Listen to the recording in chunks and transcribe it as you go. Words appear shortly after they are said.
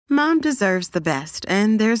Mom deserves the best,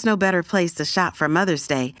 and there's no better place to shop for Mother's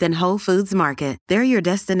Day than Whole Foods Market. They're your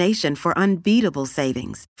destination for unbeatable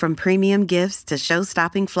savings, from premium gifts to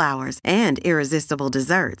show-stopping flowers and irresistible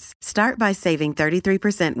desserts. Start by saving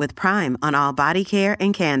 33% with Prime on all body care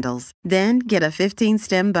and candles. Then get a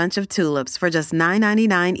 15-stem bunch of tulips for just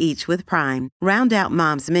 $9.99 each with Prime. Round out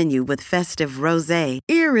Mom's menu with festive rosé,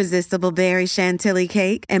 irresistible berry chantilly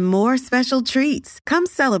cake, and more special treats. Come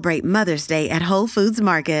celebrate Mother's Day at Whole Foods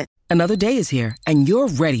Market. Another day is here, and you're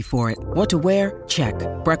ready for it. What to wear? Check.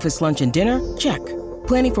 Breakfast, lunch, and dinner? Check.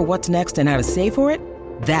 Planning for what's next and how to save for it?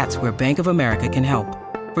 That's where Bank of America can help.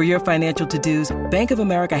 For your financial to-dos, Bank of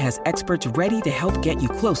America has experts ready to help get you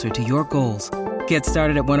closer to your goals. Get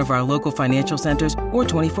started at one of our local financial centers or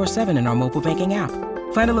 24/7 in our mobile banking app.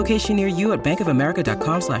 Find a location near you at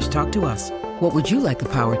bankofamerica.com/talktous. What would you like the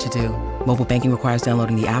power to do? Mobile banking requires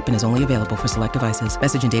downloading the app and is only available for select devices.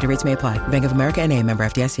 Message and data rates may apply. Bank of America N.A., member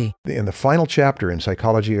FDIC. In the final chapter in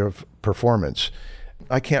Psychology of Performance,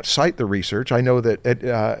 I can't cite the research. I know that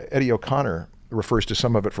Eddie O'Connor refers to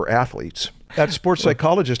some of it for athletes. That sports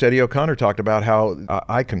psychologist, Eddie O'Connor, talked about how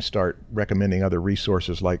I can start recommending other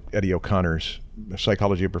resources like Eddie O'Connor's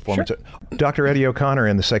Psychology of Performance. Sure. Dr. Eddie O'Connor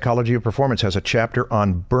in the Psychology of Performance has a chapter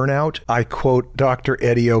on burnout. I quote Dr.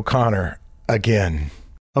 Eddie O'Connor again.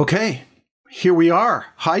 Okay, here we are.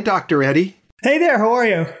 Hi, Dr. Eddie. Hey there, how are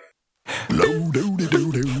you? It's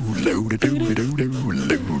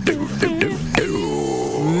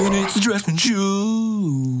the Dressman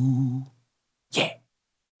Show. Yeah.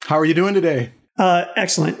 How are you doing today?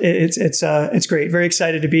 Excellent. It's great. Very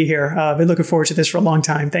excited to be here. I've been looking forward to this for a long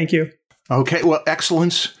time. Thank you. Okay. Well,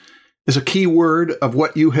 excellence is a key word of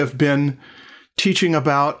what you have been teaching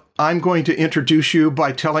about. I'm going to introduce you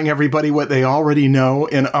by telling everybody what they already know.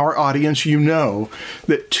 In our audience, you know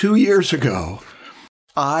that 2 years ago,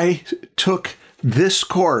 I took this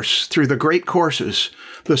course through the great courses,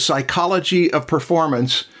 the Psychology of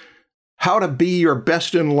Performance, How to Be Your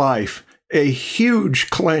Best in Life, a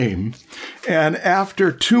huge claim. And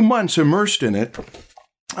after 2 months immersed in it,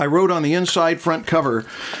 I wrote on the inside front cover,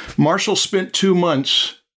 Marshall spent 2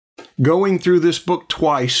 months going through this book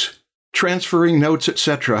twice, transferring notes,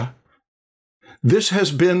 etc. This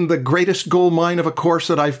has been the greatest gold mine of a course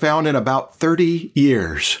that I've found in about 30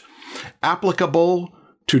 years, applicable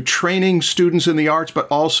to training students in the arts, but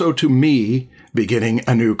also to me beginning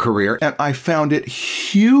a new career. And I found it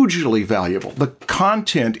hugely valuable. The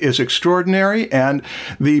content is extraordinary, and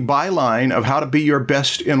the byline of how to be your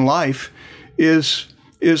best in life is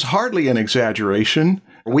hardly an exaggeration.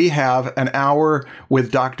 We have an hour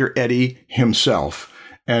with Dr. Eddie himself.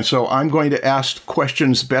 And so I'm going to ask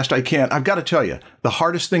questions best I can. I've got to tell you, the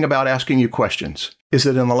hardest thing about asking you questions is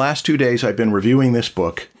that in the last 2 days, I've been reviewing this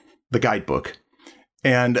book, the guidebook,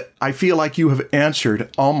 and I feel like you have answered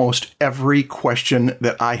almost every question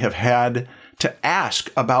that I have had to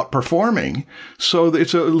ask about performing. So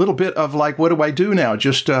it's a little bit of like, what do I do now?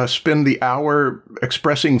 Just spend the hour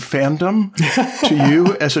expressing fandom to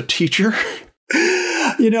you as a teacher?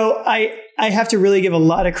 You know, I have to really give a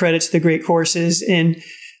lot of credit to the great courses. And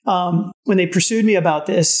when they pursued me about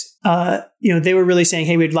this, they were really saying,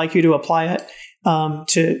 hey, we'd like you to apply it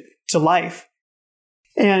to life.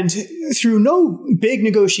 And through no big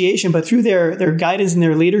negotiation, but through their guidance and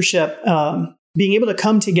their leadership, being able to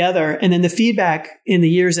come together, and then the feedback in the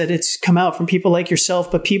years that it's come out from people like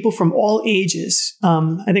yourself, but people from all ages.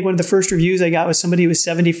 I think one of the first reviews I got was somebody who was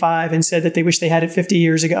 75 and said that they wish they had it 50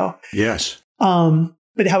 years ago. Yes.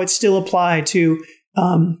 But how it's still applied to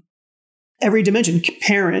every dimension,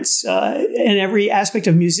 parents, and every aspect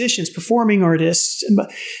of musicians, performing artists.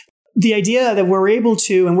 The idea that we're able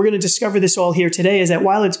to, and we're going to discover this all here today, is that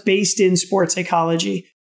while it's based in sports psychology,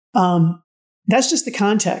 that's just the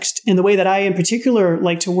context. And the way that I in particular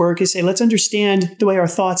like to work is say, let's understand the way our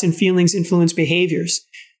thoughts and feelings influence behaviors.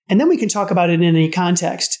 And then we can talk about it in any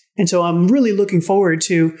context. And so I'm really looking forward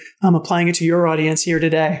to applying it to your audience here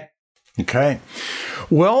today. Okay.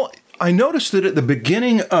 Well, I noticed that at the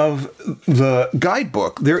beginning of the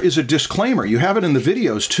guidebook, there is a disclaimer. You have it in the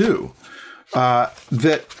videos too,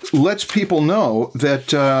 that lets people know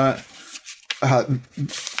that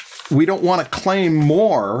we don't want to claim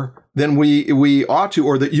more than we ought to,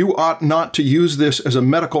 or that you ought not to use this as a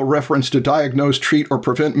medical reference to diagnose, treat, or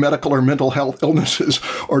prevent medical or mental health illnesses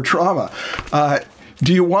or trauma.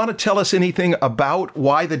 Do you want to tell us anything about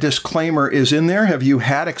why the disclaimer is in there? Have you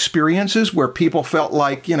had experiences where people felt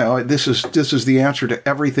like, this is the answer to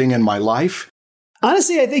everything in my life?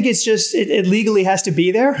 Honestly, I think it's just, it legally has to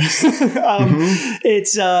be there.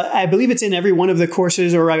 It's, I believe it's in every one of the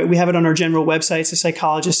courses, or we have it on our general websites, the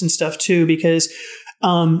psychologists and stuff too, because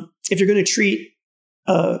if you're going to treat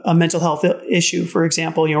a mental health issue, for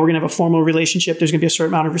example, we're going to have a formal relationship. There's going to be a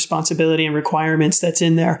certain amount of responsibility and requirements that's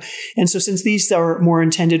in there. And so since these are more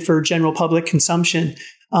intended for general public consumption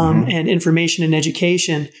and information and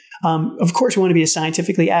education, of course, we want to be as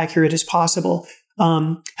scientifically accurate as possible.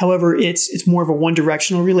 However, it's more of a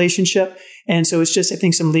one-directional relationship. And so it's just, I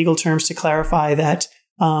think, some legal terms to clarify that,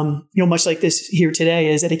 much like this here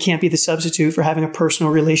today, is that it can't be the substitute for having a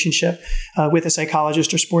personal relationship with a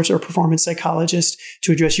psychologist or sports or performance psychologist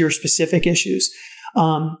to address your specific issues.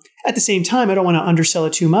 At the same time, I don't want to undersell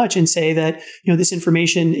it too much and say that, this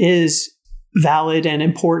information is valid and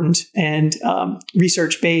important and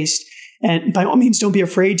research-based. And by all means, don't be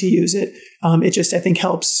afraid to use it. It just, I think,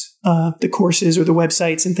 helps the courses or the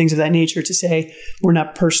websites and things of that nature to say we're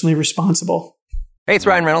not personally responsible. Hey, it's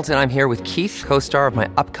Ryan Reynolds, and I'm here with Keith, co-star of my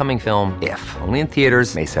upcoming film, If, only in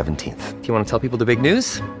theaters May 17th. Do you want to tell people the big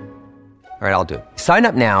news? All right, I'll do it. Sign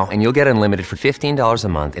up now and you'll get unlimited for $15 a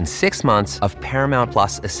month and 6 months of Paramount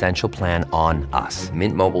Plus Essential Plan on us.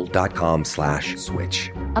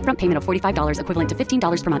 MintMobile.com/switch. Upfront payment of $45 equivalent to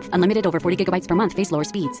 $15 per month. Unlimited over 40 gigabytes per month. Face lower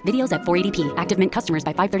speeds. Videos at 480p. Active Mint customers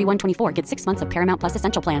by 531.24 get 6 months of Paramount Plus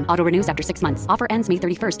Essential Plan. Auto renews after 6 months. Offer ends May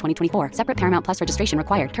 31st, 2024. Separate Paramount Plus registration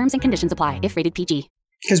required. Terms and conditions apply if rated PG.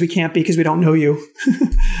 Because we can't be, because we don't know you.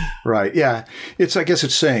 Right. Yeah. I guess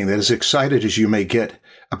it's saying that as excited as you may get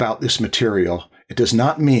about this material, it does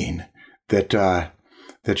not mean that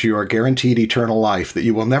you are guaranteed eternal life, that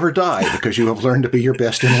you will never die because you have learned to be your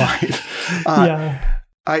best in life.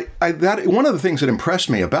 That one of the things that impressed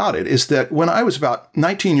me about it is that when I was about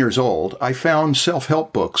 19 years old, I found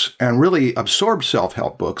self-help books and really absorbed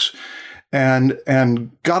self-help books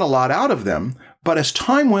and got a lot out of them. But as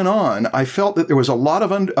time went on, I felt that there was a lot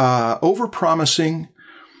of over-promising,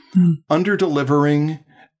 under-delivering,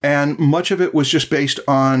 and much of it was just based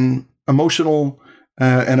on emotional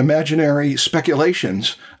and imaginary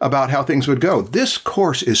speculations about how things would go. This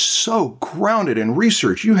course is so grounded in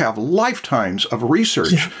research. You have lifetimes of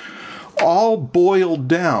research, all boiled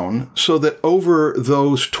down so that over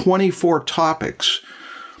those 24 topics,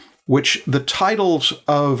 which the titles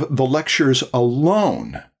of the lectures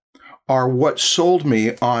alone are what sold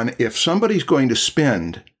me on, if somebody's going to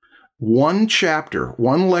spend one chapter,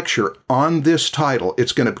 one lecture on this title,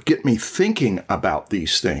 it's going to get me thinking about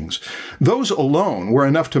these things. Those alone were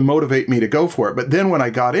enough to motivate me to go for it. But then when I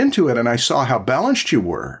got into it and I saw how balanced you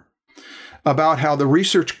were, about how the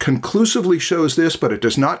research conclusively shows this, but it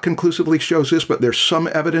does not conclusively show this, but there's some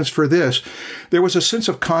evidence for this, there was a sense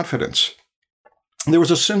of confidence. There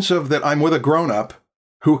was a sense of that I'm with a grown-up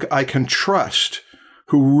who I can trust,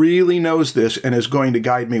 who really knows this and is going to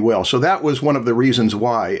guide me well. So that was one of the reasons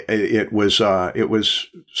why it was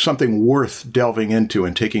something worth delving into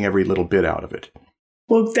and taking every little bit out of it.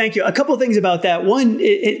 Well, thank you. A couple of things about that. One,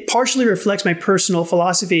 it partially reflects my personal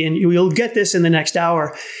philosophy, and you'll get this in the next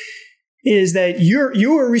hour, is that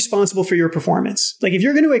you're responsible for your performance. Like if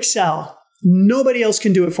you're going to excel, nobody else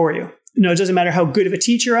can do it for you. It doesn't matter how good of a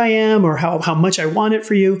teacher I am or how much I want it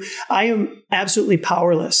for you. I am absolutely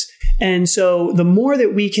powerless. And so the more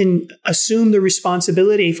that we can assume the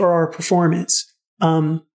responsibility for our performance,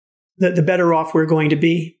 the better off we're going to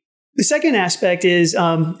be. The second aspect is,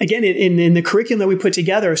 again, in the curriculum that we put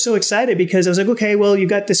together, I was so excited because I was like, okay, well, you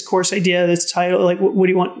got this course idea, this title, like, what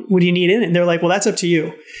do you want? What do you need in it? And they're like, well, that's up to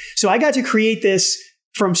you. So I got to create this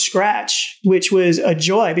from scratch, which was a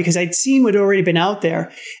joy because I'd seen what had already been out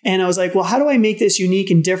there. And I was like, well, how do I make this unique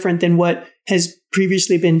and different than what has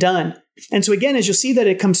previously been done? And so again, as you'll see that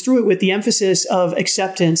it comes through it with the emphasis of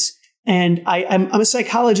acceptance. And I'm a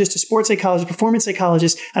psychologist, a sports psychologist, performance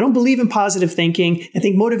psychologist. I don't believe in positive thinking. I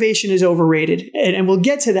think motivation is overrated. And we'll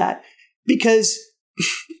get to that because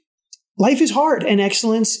life is hard and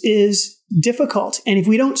excellence is difficult. And if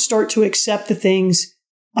we don't start to accept the things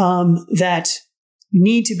that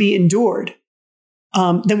need to be endured,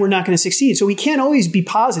 then we're not going to succeed. So we can't always be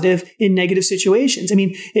positive in negative situations. I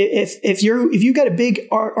mean, if you've got a big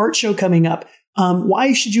art show coming up,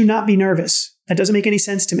 why should you not be nervous? That doesn't make any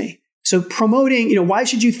sense to me. So promoting, why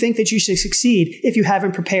should you think that you should succeed if you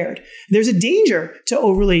haven't prepared? There's a danger to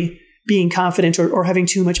overly being confident or having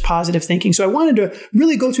too much positive thinking. So I wanted to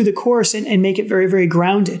really go through the course and make it very, very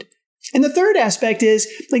grounded. And the third aspect is,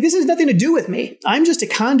 this has nothing to do with me. I'm just a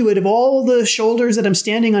conduit of all the shoulders that I'm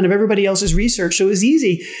standing on of everybody else's research. So it was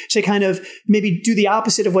easy to kind of maybe do the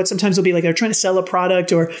opposite of what sometimes will be like they're trying to sell a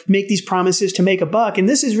product or make these promises to make a buck. And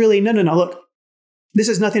this is really, no, look, this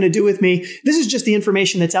has nothing to do with me. This is just the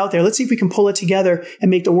information that's out there. Let's see if we can pull it together and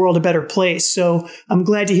make the world a better place. So I'm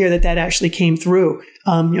glad to hear that actually came through.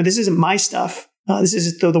 This isn't my stuff. This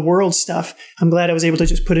is the world's stuff. I'm glad I was able to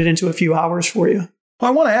just put it into a few hours for you.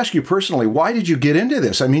 Well, I want to ask you personally, why did you get into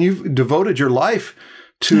this? I mean, you've devoted your life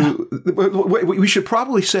to, we should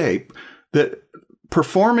probably say that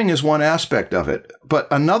performing is one aspect of it, but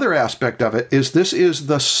another aspect of it is this is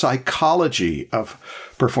the psychology of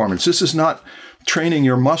performance. This is not training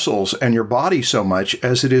your muscles and your body so much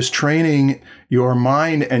as it is training your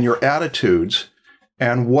mind and your attitudes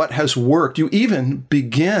and what has worked. You even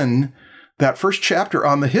begin that first chapter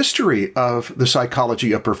on the history of the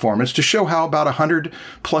psychology of performance to show how about 100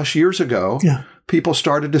 plus years ago, people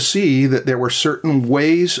started to see that there were certain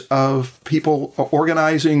ways of people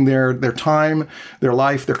organizing their time, their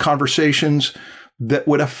life, their conversations that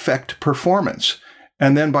would affect performance.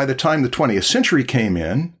 And then by the time the 20th century came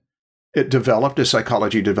in, it developed as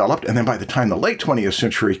psychology developed. And then by the time the late 20th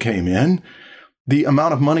century came in, the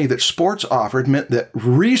amount of money that sports offered meant that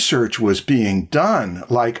research was being done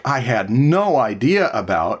like I had no idea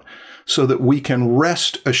about, so that we can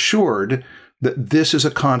rest assured that this is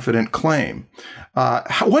a confident claim.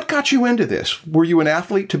 What got you into this? Were you an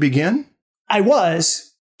athlete to begin? I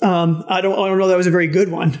was. I don't know that was a very good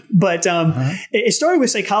one, but it started with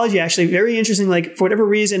psychology, actually. Very interesting. Like, for whatever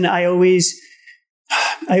reason, I always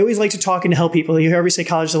like to talk and to help people. You hear every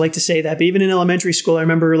psychologist like to say that. But even in elementary school, I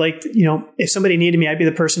remember, like, if somebody needed me, I'd be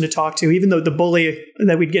the person to talk to, even though the bully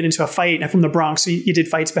that we'd get into a fight. I'm from the Bronx, so you did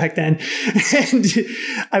fights back then. And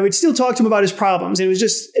I would still talk to him about his problems. It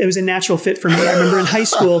was a natural fit for me. I remember in high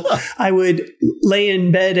school, I would lay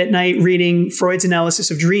in bed at night reading Freud's analysis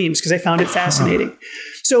of dreams because I found it fascinating.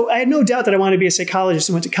 So I had no doubt that I wanted to be a psychologist.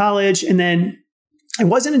 I went to college, and then it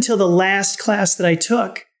wasn't until the last class that I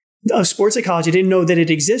took of sports psychology, I didn't know that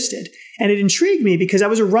it existed. And it intrigued me because I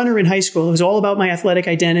was a runner in high school. It was all about my athletic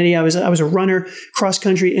identity. I was a runner, cross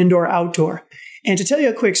country, indoor, outdoor. And to tell you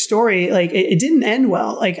a quick story, like, it didn't end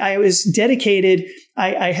well. Like, I was dedicated.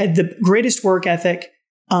 I had the greatest work ethic.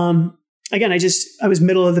 Again, I was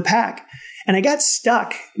middle of the pack, and I got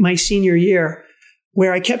stuck my senior year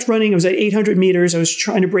where I kept running. I was at 800 meters. I was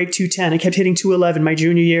trying to break 210. I kept hitting 211 my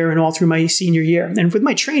junior year and all through my senior year. And with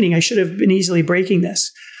my training, I should have been easily breaking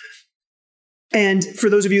this. And for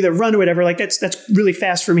those of you that run or whatever, like, that's really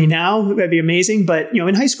fast for me now. That'd be amazing. But,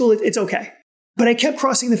 in high school, it's okay. But I kept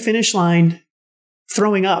crossing the finish line,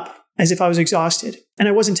 throwing up as if I was exhausted, and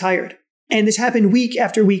I wasn't tired. And this happened week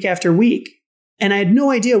after week after week. And I had no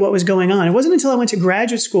idea what was going on. It wasn't until I went to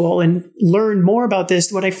graduate school and learned more about this,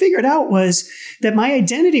 what I figured out was that my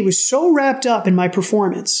identity was so wrapped up in my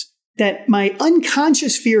performance that my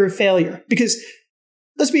unconscious fear of failure, because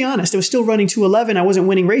let's be honest, I was still running 211. I wasn't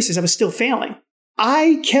winning races. I was still failing.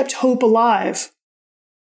 I kept hope alive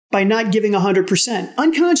by not giving 100%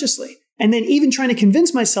 unconsciously. And then even trying to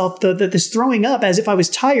convince myself that this throwing up as if I was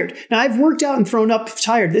tired. Now, I've worked out and thrown up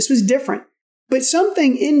tired. This was different. But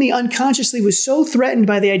something in me unconsciously was so threatened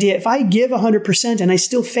by the idea, if I give 100% and I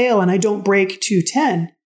still fail and I don't break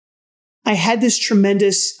 210, I had this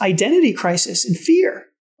tremendous identity crisis and fear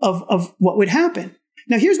of what would happen.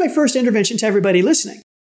 Now, here's my first intervention to everybody listening.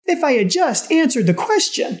 If I had just answered the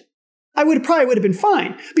question, I probably would have been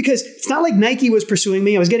fine, because it's not like Nike was pursuing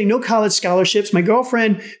me. I was getting no college scholarships. My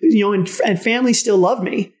girlfriend, and family still loved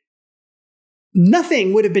me.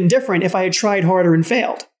 Nothing would have been different if I had tried harder and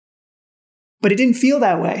failed. But it didn't feel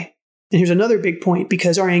that way. And here's another big point,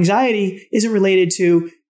 because our anxiety isn't related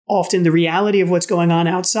to often the reality of what's going on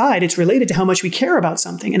outside. It's related to how much we care about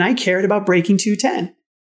something. And I cared about breaking 210.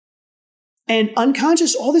 And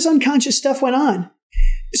all this unconscious stuff went on.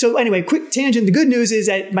 So anyway, quick tangent. The good news is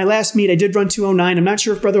at my last meet, I did run 209. I'm not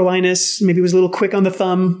sure if Brother Linus maybe was a little quick on the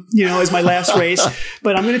thumb, as my last race,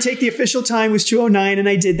 but I'm going to take the official time was 209, and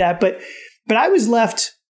I did that. But I was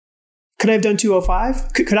left. Could I have done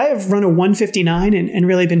 205? Could I have run a 159 and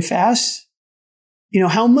really been fast?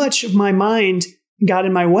 How much of my mind got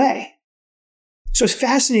in my way? So I was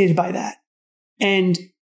fascinated by that. And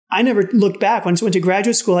I never looked back. Once I went to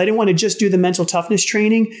graduate school, I didn't want to just do the mental toughness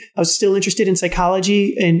training. I was still interested in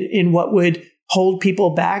psychology and in what would hold people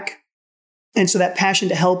back. And so that passion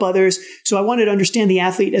to help others. So I wanted to understand the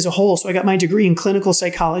athlete as a whole. So I got my degree in clinical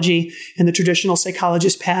psychology and the traditional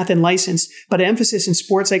psychologist path and license, but emphasis in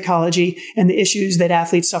sports psychology and the issues that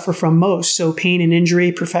athletes suffer from most. So pain and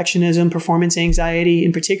injury, perfectionism, performance anxiety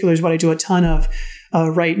in particular is what I do a ton of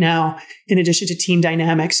right now, in addition to team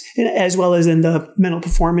dynamics, as well as in the mental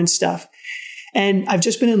performance stuff. And I've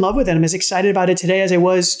just been in love with it. I'm as excited about it today as I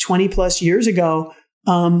was 20 plus years ago.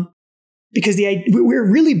 Because we're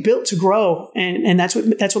really built to grow, and that's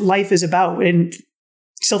what life is about. And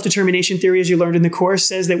self-determination theory, as you learned in the course,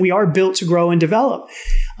 says that we are built to grow and develop.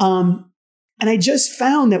 And I just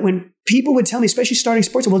found that when people would tell me, especially starting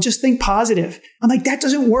sports, well, just think positive. I'm like, that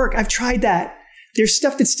doesn't work. I've tried that. There's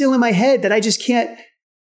stuff that's still in my head that I just can't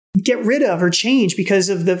get rid of or change because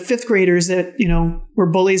of the fifth graders that,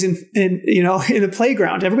 were bullies in the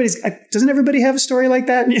playground. Doesn't everybody have a story like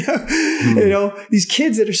that? These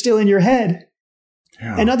kids that are still in your head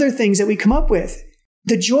and other things that we come up with.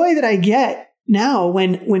 The joy that I get now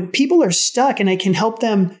when people are stuck and I can help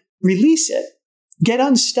them release it, get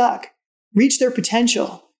unstuck, reach their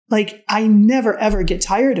potential. Like, I never, ever get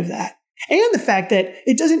tired of that. And the fact that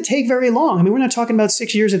it doesn't take very long. I mean, we're not talking about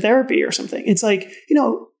 6 years of therapy or something. It's like,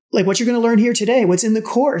 like what you're going to learn here today, what's in the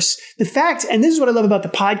course. The fact, and this is what I love about the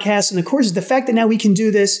podcast and the course, is the fact that now we can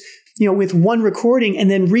do this, with one recording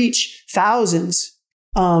and then reach thousands.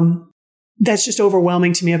 That's just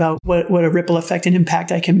overwhelming to me about what a ripple effect and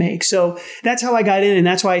impact I can make. So that's how I got in, and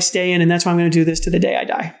that's why I stay in, and that's why I'm going to do this to the day I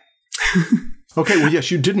die. Okay, well, yes,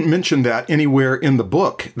 you didn't mention that anywhere in the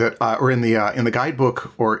book that, or in the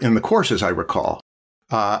guidebook or in the course, as I recall,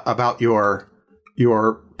 about your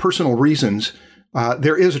personal reasons.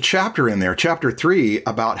 There is a chapter in there, chapter 3,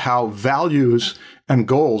 about how values and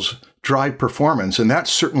goals drive performance, and that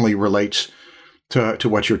certainly relates to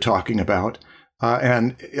what you're talking about.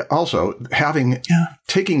 And also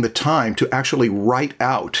taking the time to actually write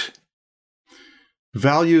out.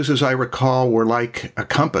 Values, as I recall, were like a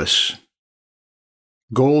compass.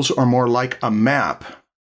 Goals are more like a map.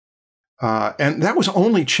 And that was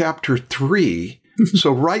only chapter 3.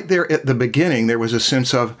 So right there at the beginning, there was a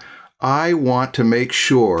sense of, I want to make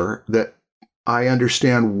sure that I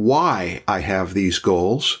understand why I have these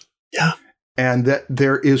goals. Yeah. And that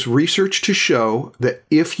there is research to show that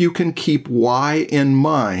if you can keep why in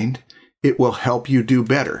mind, it will help you do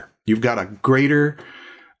better. You've got a greater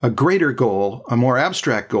goal, a more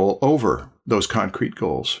abstract goal over those concrete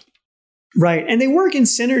goals. Right. And they work in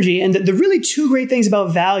synergy. And the really two great things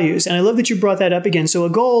about values, and I love that you brought that up again. So a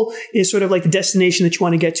goal is sort of like the destination that you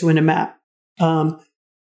want to get to in a map.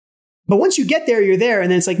 But once you get there, you're there.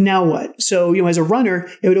 And then it's like, now what? So, as a runner,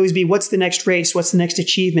 it would always be, what's the next race? What's the next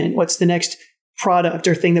achievement? What's the next product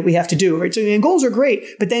or thing that we have to do? Right. So, and goals are great,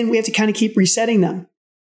 but then we have to kind of keep resetting them.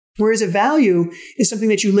 Whereas a value is something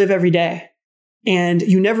that you live every day and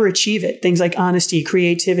you never achieve it. Things like honesty,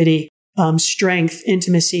 creativity, strength,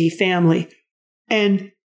 intimacy, family.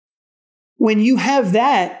 And when you have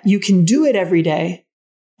that, you can do it every day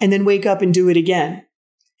and then wake up and do it again.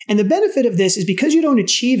 And the benefit of this is because you don't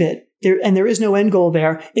achieve it, there is no end goal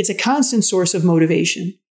there, it's a constant source of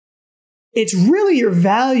motivation. It's really your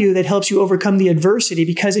value that helps you overcome the adversity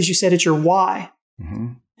because, as you said, it's your why.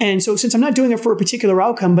 Mm-hmm. And so since I'm not doing it for a particular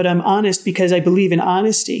outcome, but I'm honest because I believe in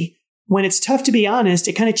honesty, when it's tough to be honest,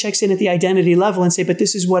 it kind of checks in at the identity level and say, but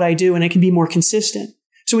this is what I do, and I can be more consistent.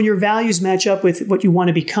 So when your values match up with what you want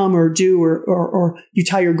to become or do, or you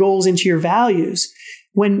tie your goals into your values,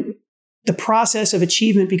 when the process of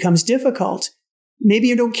achievement becomes difficult, maybe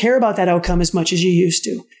you don't care about that outcome as much as you used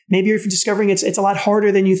to. Maybe you're discovering it's a lot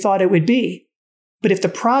harder than you thought it would be. But if the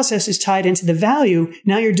process is tied into the value,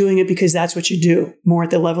 now you're doing it because that's what you do, more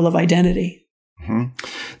at the level of identity. Mm-hmm.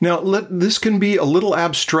 Now, this can be a little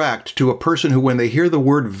abstract to a person who, when they hear the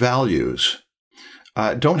word values,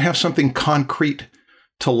 don't have something concrete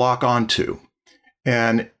to lock onto.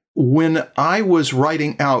 And when I was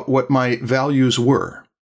writing out what my values were,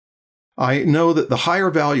 I know that the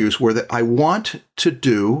higher values were that I want to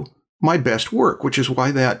do my best work, which is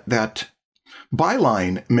why that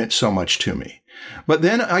byline meant so much to me. But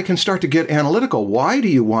then I can start to get analytical. Why do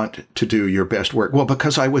you want to do your best work? Well,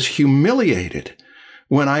 because I was humiliated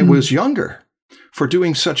when I was younger for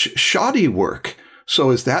doing such shoddy work.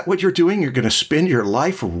 So is that what you're doing? You're going to spend your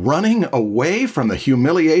life running away from the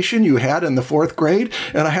humiliation you had in the 4th grade?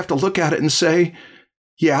 And I have to look at it and say,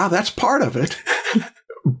 yeah, that's part of it.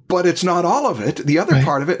 But it's not all of it. The other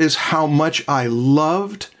part of it is how much I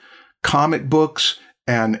loved comic books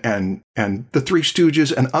and the Three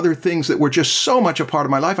Stooges and other things that were just so much a part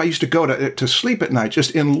of my life. I used to go to sleep at night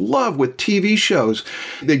just in love with TV shows.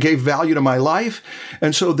 They gave value to my life.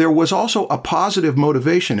 And so there was also a positive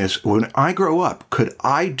motivation is when I grow up, could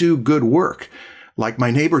I do good work like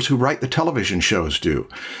my neighbors who write the television shows do?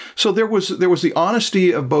 So there was the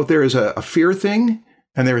honesty of both. There is a fear thing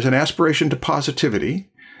and there is an aspiration to positivity.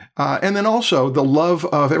 And then also the love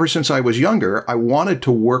of, ever since I was younger, I wanted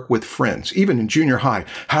to work with friends, even in junior high.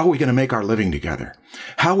 How are we going to make our living together?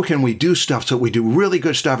 How can we do stuff so we do really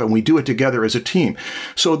good stuff and we do it together as a team?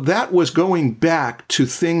 So that was going back to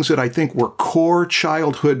things that I think were core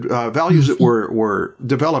childhood values that were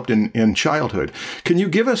developed in childhood. Can you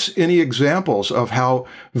give us any examples of how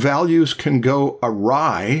values can go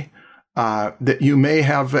awry that you may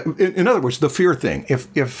have? In other words, the fear thing.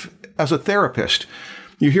 If as a therapist,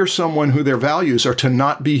 you hear someone who their values are to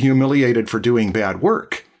not be humiliated for doing bad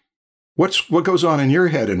work, What goes on in your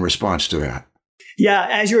head in response to that? Yeah,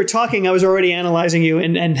 as you were talking, I was already analyzing you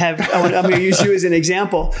and I'm going to use you as an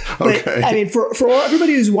example. But Okay. I mean, for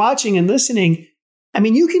everybody who's watching and listening, I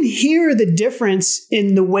mean, you can hear the difference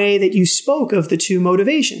in the way that you spoke of the two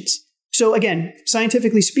motivations. So again,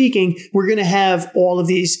 scientifically speaking, we're going to have all of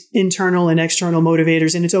these internal and external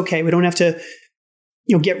motivators, and it's okay. We don't have to,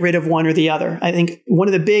 get rid of one or the other. I think one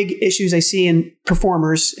of the big issues I see in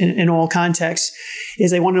performers in all contexts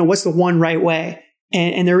is they want to know what's the one right way.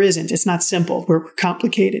 And there isn't. It's not simple. We're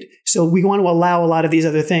complicated. So we want to allow a lot of these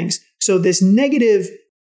other things. So this negative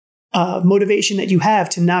motivation that you have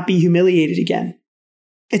to not be humiliated again,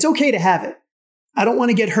 it's okay to have it. I don't want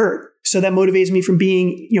to get hurt. So that motivates me from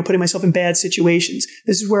being, putting myself in bad situations.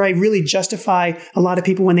 This is where I really justify a lot of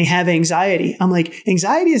people when they have anxiety. I'm like,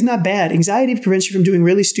 anxiety is not bad. Anxiety prevents you from doing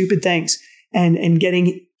really stupid things and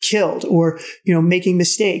getting killed or, making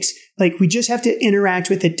mistakes. Like, we just have to interact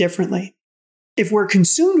with it differently. If we're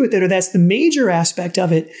consumed with it, or that's the major aspect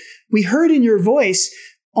of it, we heard in your voice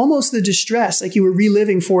almost the distress, like you were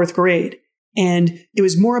reliving fourth grade. And it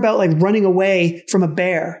was more about like running away from a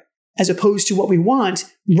bear as opposed to what we want,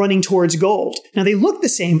 running towards gold. Now, they look the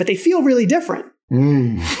same, but they feel really different.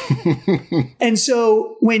 And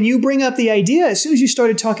so when you bring up the idea, as soon as you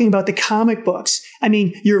started talking about the comic books, I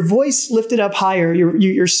mean, your voice lifted up higher,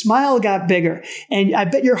 your smile got bigger, and I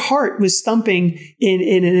bet your heart was thumping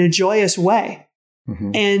in a joyous way.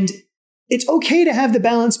 Mm-hmm. And it's okay to have the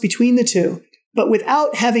balance between the two, but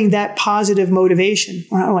without having that positive motivation,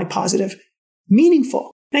 or I don't like positive,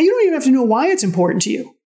 meaningful. Now, you don't even have to know why it's important to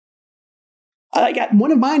you.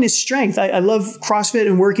 One of mine is strength. I love CrossFit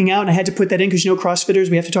and working out, and I had to put that in because, CrossFitters,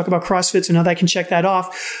 we have to talk about CrossFit, so now that I can check that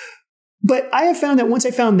off. But I have found that once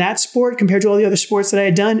I found that sport compared to all the other sports that I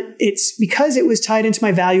had done, it's because it was tied into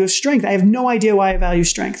my value of strength. I have no idea why I value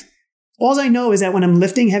strength. All I know is that when I'm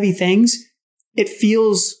lifting heavy things, it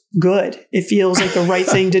feels good. It feels like the right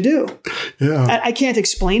thing to do. Yeah. I can't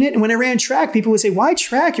explain it. And when I ran track, people would say, "Why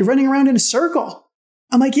track? You're running around in a circle."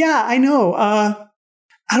 I'm like, yeah, I know. I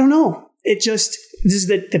don't know. This is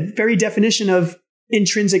the very definition of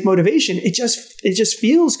intrinsic motivation. It just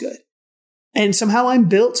feels good. And somehow I'm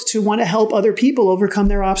built to want to help other people overcome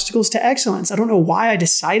their obstacles to excellence. I don't know why I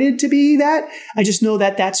decided to be that. I just know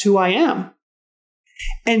that that's who I am.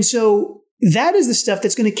 And so that is the stuff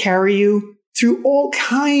that's going to carry you through all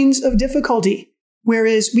kinds of difficulty.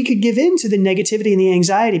 Whereas we could give in to the negativity and the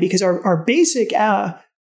anxiety because our basic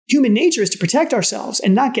human nature is to protect ourselves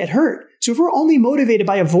and not get hurt. So if we're only motivated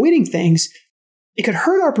by avoiding things, it could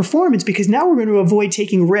hurt our performance because now we're going to avoid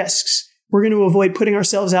taking risks. We're going to avoid putting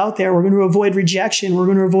ourselves out there. We're going to avoid rejection. We're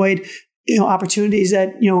going to avoid, opportunities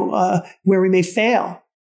that, where we may fail.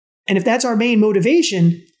 And if that's our main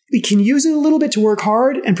motivation, we can use it a little bit to work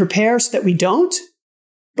hard and prepare so that we don't.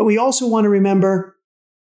 But we also want to remember,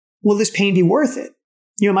 will this pain be worth it?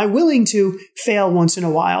 Am I willing to fail once in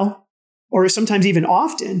a while, or sometimes even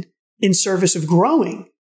often, in service of growing,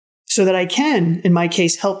 so that I can, in my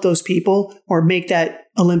case, help those people or make that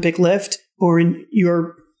Olympic lift, or in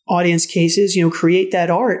your audience cases, create that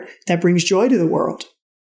art that brings joy to the world.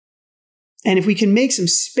 And if we can make some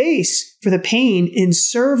space for the pain in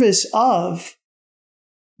service of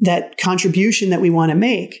that contribution that we want to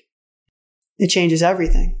make, it changes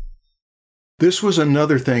everything. This was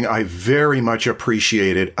another thing I very much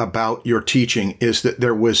appreciated about your teaching, is that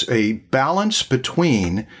there was a balance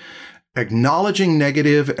between acknowledging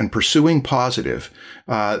negative and pursuing positive.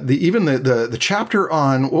 The chapter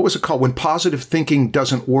on, what was it called? When Positive Thinking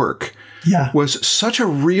Doesn't Work, was such a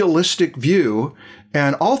realistic view.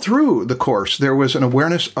 And all through the course, there was an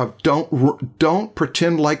awareness of don't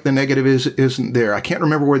pretend like the negative isn't there. I can't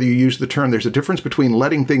remember whether you used the term. There's a difference between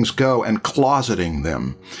letting things go and closeting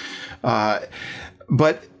them.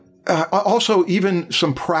 But also even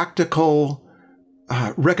some practical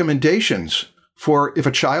recommendations for if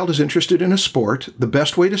a child is interested in a sport, the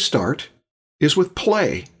best way to start is with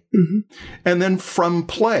play. Mm-hmm. And then from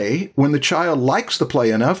play, when the child likes the play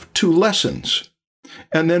enough, to lessons.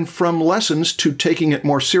 And then from lessons to taking it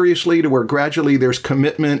more seriously, to where gradually there's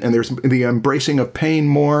commitment and there's the embracing of pain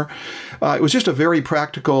more. It was just a very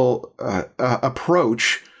practical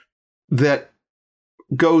approach that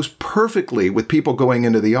goes perfectly with people going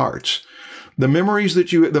into the arts. The memories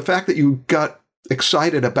the fact that you got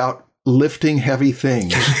excited about lifting heavy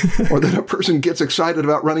things, or that a person gets excited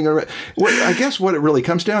about running around. I guess what it really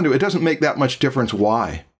comes down to, it doesn't make that much difference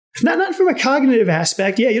why. Not from a cognitive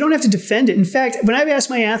aspect. Yeah, you don't have to defend it. In fact, when I've asked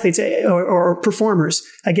my athletes or performers,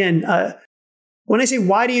 again, when I say,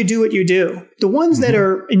 why do you do what you do? The ones that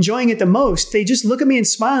are enjoying it the most, they just look at me and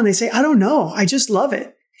smile and they say, I don't know. I just love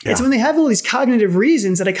it. It's when they have all these cognitive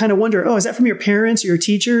reasons that I kind of wonder, is that from your parents or your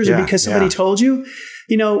teachers or because somebody told you?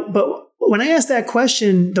 But when I ask that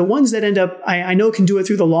question, the ones that end up, I know can do it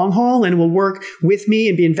through the long haul and will work with me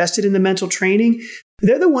and be invested in the mental training,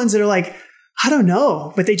 they're the ones that are like, I don't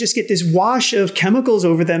know, but they just get this wash of chemicals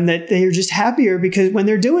over them that they're just happier because when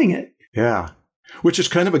they're doing it. Yeah. Which is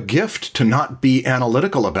kind of a gift to not be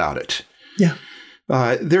analytical about it. Yeah.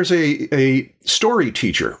 There's a story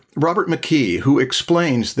teacher, Robert McKee, who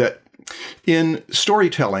explains that in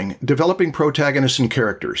storytelling, developing protagonists and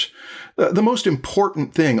characters, the most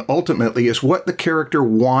important thing ultimately is what the character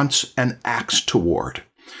wants and acts toward,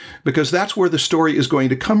 because that's where the story is going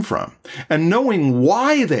to come from. And knowing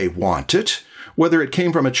why they want it, whether it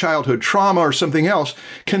came from a childhood trauma or something else,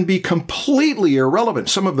 can be completely irrelevant.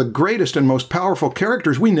 Some of the greatest and most powerful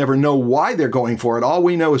characters, we never know why they're going for it. All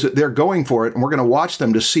we know is that they're going for it, and we're going to watch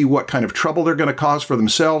them to see what kind of trouble they're going to cause for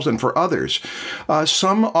themselves and for others.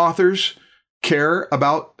 Some authors care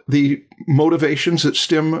about the motivations that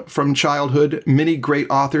stem from childhood. Many great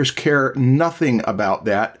authors care nothing about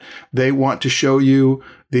that. They want to show you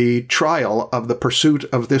the trial of the pursuit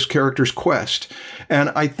of this character's quest. And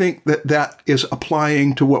I think that that is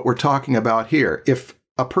applying to what we're talking about here. If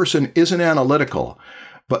a person isn't analytical,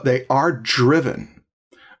 but they are driven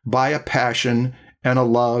by a passion and a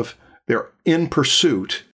love, they're in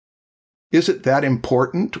pursuit, is it that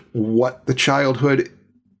important what the childhood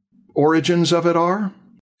origins of it are?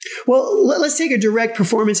 Well, let's take a direct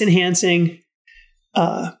performance-enhancing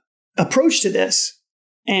approach to this.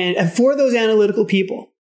 And for those analytical people,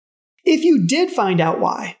 if you did find out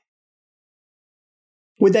why,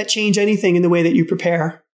 would that change anything in the way that you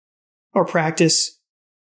prepare or practice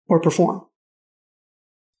or perform?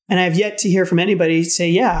 And I have yet to hear from anybody say,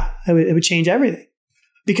 yeah, it would change everything.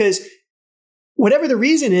 Because whatever the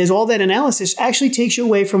reason is, all that analysis actually takes you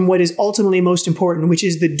away from what is ultimately most important, which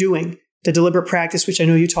is the doing, the deliberate practice, which I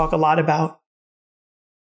know you talk a lot about.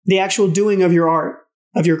 The actual doing of your art,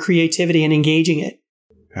 of your creativity and engaging it.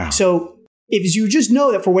 Yeah. So if you just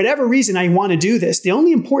know that for whatever reason I want to do this, the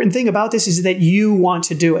only important thing about this is that you want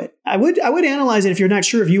to do it. I would analyze it if you're not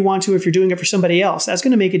sure if you want to, if you're doing it for somebody else. That's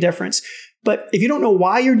going to make a difference. But if you don't know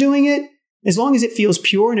why you're doing it, as long as it feels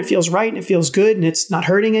pure and it feels right and it feels good and it's not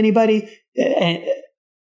hurting anybody,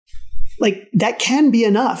 like that can be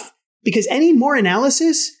enough. Because any more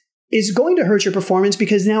analysis is going to hurt your performance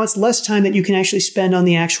because now it's less time that you can actually spend on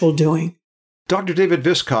the actual doing. Dr. David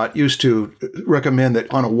Viscott used to recommend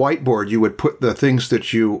that on a whiteboard, you would put the things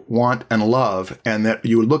that you want and love, and that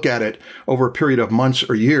you would look at it over a period of months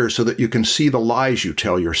or years so that you can see the lies you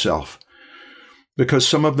tell yourself. Because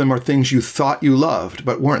some of them are things you thought you loved,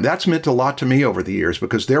 but weren't. That's meant a lot to me over the years,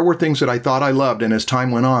 because there were things that I thought I loved, and as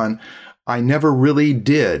time went on, I never really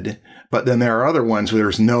did. But then there are other ones where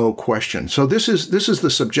there's no question. So this is the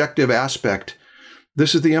subjective aspect.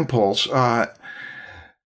 This is the impulse.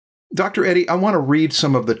 Dr. Eddie, I want to read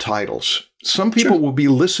some of the titles. Some people will be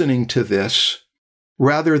listening to this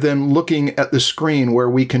rather than looking at the screen where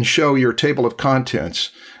we can show your table of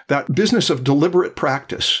contents. That business of deliberate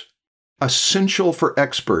practice, essential for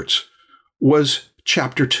experts, was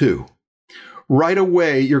chapter 2. Right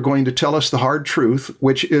away, you're going to tell us the hard truth,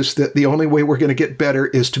 which is that the only way we're going to get better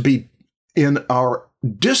is to be in our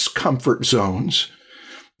discomfort zones.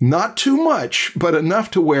 Not too much, but enough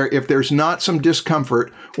to where if there's not some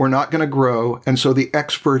discomfort, we're not going to grow. And so the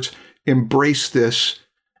experts embrace this.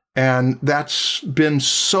 And that's been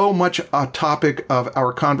so much a topic of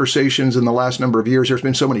our conversations in the last number of years. There's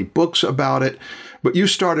been so many books about it. But you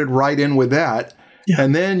started right in with that. Yeah.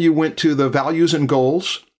 And then you went to the values and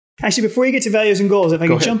goals. Actually, before you get to values and goals, if I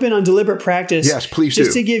can jump in on deliberate practice. Yes, please do.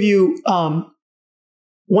 Just to give you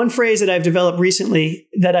one phrase that I've developed recently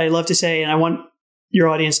that I love to say, and I want your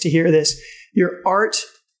audience to hear this. Your art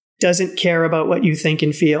doesn't care about what you think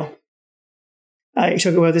and feel. I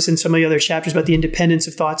talk about this in some of the other chapters about the independence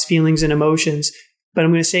of thoughts, feelings, and emotions. But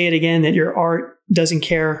I'm going to say it again, that your art doesn't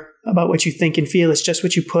care about what you think and feel. It's just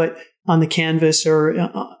what you put on the canvas or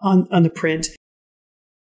on the print.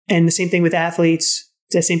 And the same thing with athletes.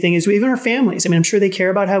 It's the same thing as even our families. I mean, I'm sure they care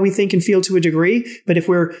about how we think and feel to a degree, but if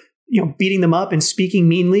we're beating them up and speaking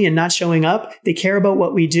meanly and not showing up, they care about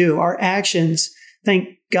what we do. Our actions, thank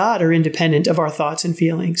God, are independent of our thoughts and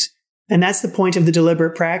feelings. And that's the point of the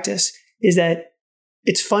deliberate practice, is that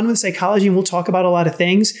it's fun with psychology and we'll talk about a lot of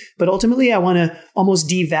things, but ultimately I want to almost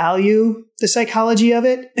devalue the psychology of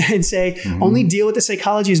it and say, only deal with the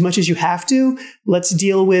psychology as much as you have to. Let's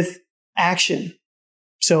deal with action.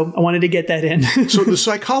 So I wanted to get that in. So the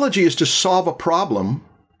psychology is to solve a problem.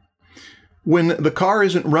 When the car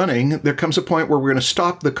isn't running, there comes a point where we're going to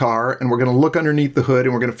stop the car and we're going to look underneath the hood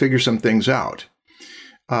and we're going to figure some things out.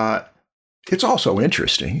 it's also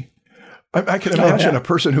interesting. I can imagine a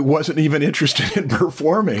person who wasn't even interested in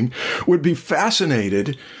performing would be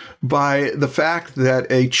fascinated by the fact that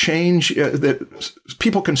a change, that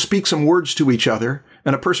people can speak some words to each other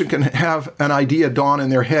and a person can have an idea dawn in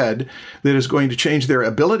their head that is going to change their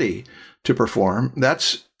ability to perform.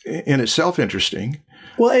 That's in itself interesting.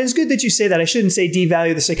 Well, it's good that you say that. I shouldn't say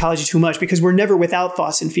devalue the psychology too much because we're never without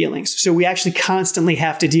thoughts and feelings. So we actually constantly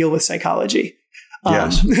have to deal with psychology.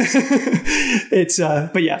 Yes.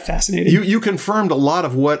 But yeah, fascinating. You confirmed a lot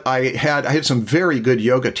of what I had. I had some very good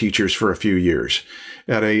yoga teachers for a few years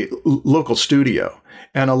at a local studio.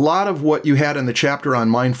 And a lot of what you had in the chapter on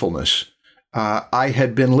mindfulness, I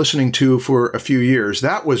had been listening to for a few years.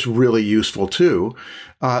 That was really useful too.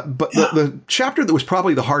 But the chapter that was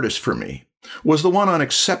probably the hardest for me was the one on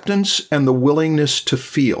acceptance and the willingness to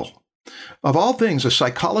feel. Of all things, a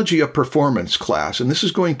psychology of performance class, and this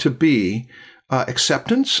is going to be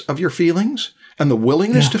acceptance of your feelings and the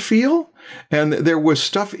willingness to feel. And there was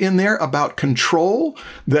stuff in there about control,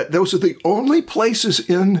 that those are the only places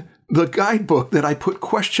in the guidebook that I put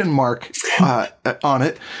question mark on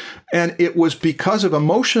it. And it was because of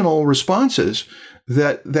emotional responses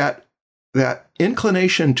that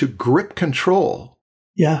inclination to grip control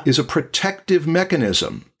is a protective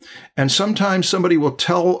mechanism. And sometimes somebody will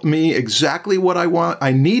tell me exactly what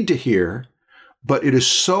I need to hear, but it is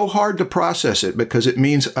so hard to process it because it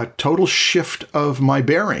means a total shift of my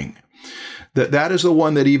bearing. That is the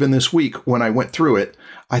one that even this week, when I went through it,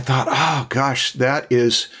 I thought, oh gosh,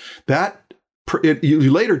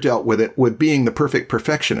 you later dealt with it with being the perfect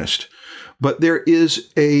perfectionist. But there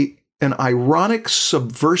is an ironic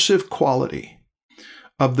subversive quality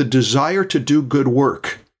of the desire to do good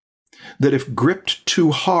work that, if gripped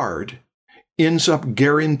too hard, ends up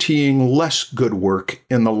guaranteeing less good work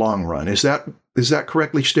in the long run. Is that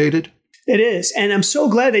correctly stated? It is. And I'm so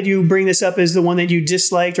glad that you bring this up as the one that you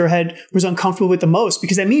disliked or was uncomfortable with the most,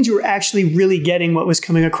 because that means you were actually really getting what was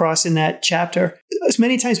coming across in that chapter. As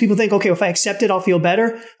many times people think, okay, if I accept it, I'll feel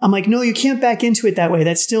better. I'm like, no, you can't back into it that way.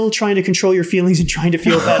 That's still trying to control your feelings and trying to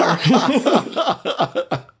feel better.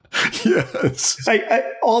 Yes.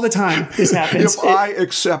 All the time this happens. If I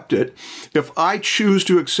accept it, if I choose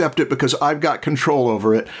to accept it because I've got control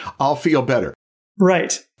over it, I'll feel better.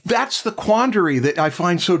 Right. That's the quandary that I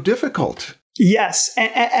find so difficult. Yes,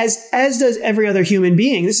 as does every other human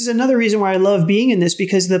being. This is another reason why I love being in this,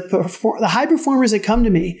 because the high performers that come to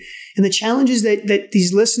me and the challenges that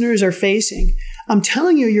these listeners are facing, I'm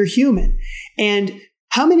telling you, you're human. And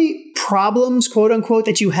how many problems, quote unquote,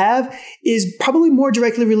 that you have is probably more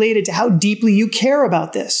directly related to how deeply you care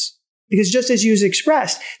about this. Because just as you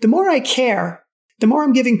expressed, the more I care, the more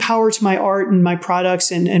I'm giving power to my art and my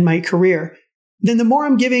products and my career, then the more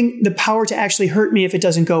I'm giving the power to actually hurt me if it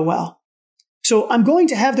doesn't go well. So I'm going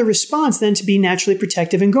to have the response then to be naturally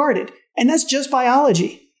protective and guarded. And that's just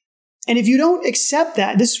biology. And if you don't accept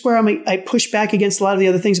that, this is where I push back against a lot of the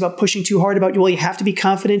other things about pushing too hard about, well, you have to be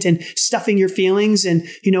confident and stuffing your feelings and,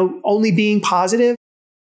 only being positive.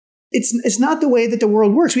 It's not the way that the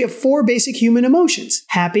world works. We have 4 basic human emotions: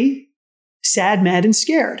 happy, sad, mad, and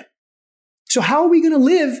scared. So how are we going to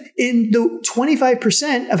live in the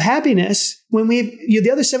 25% of happiness when the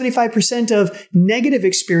other 75% of negative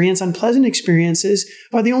experience, unpleasant experiences,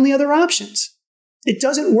 are the only other options? It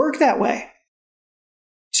doesn't work that way.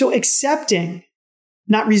 So accepting,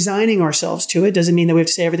 not resigning ourselves to it, doesn't mean that we have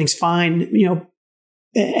to say everything's fine,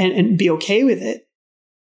 and be okay with it.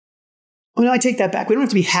 Well, no, I take that back. We don't have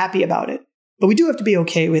to be happy about it, but we do have to be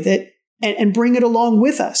okay with it and bring it along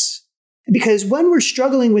with us. Because when we're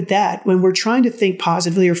struggling with that, when we're trying to think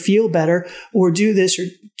positively or feel better or do this or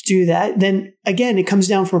do that, then again, it comes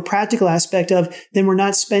down from a practical aspect of then we're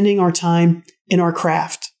not spending our time in our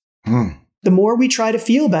craft. The more we try to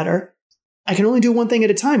feel better, I can only do one thing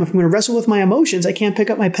at a time. If I'm going to wrestle with my emotions, I can't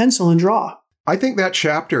pick up my pencil and draw. I think that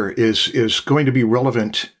chapter is going to be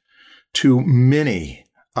relevant to many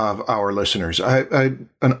of our listeners.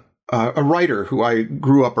 A writer who I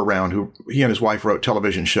grew up around, he and his wife wrote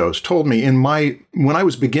television shows, told me when I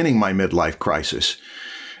was beginning my midlife crisis,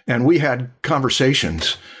 and we had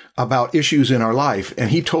conversations about issues in our life, and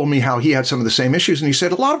he told me how he had some of the same issues, and he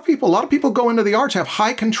said a lot of people go into the arts have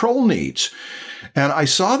high control needs. And I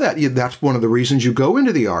saw that that's one of the reasons you go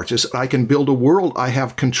into the arts, is I can build a world. I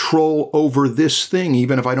have control over this thing,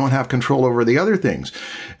 even if I don't have control over the other things.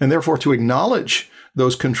 And therefore, to acknowledge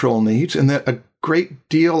those control needs, and that a great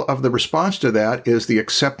deal of the response to that is the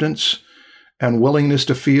acceptance and willingness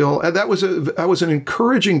to feel. And that was an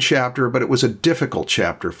encouraging chapter, but it was a difficult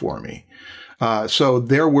chapter for me. So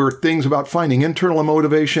there were things about finding internal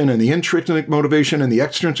motivation and the intrinsic motivation and the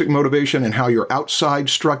extrinsic motivation and how your outside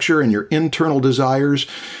structure and your internal desires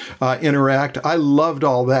interact. I loved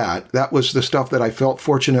all that. That was the stuff that I felt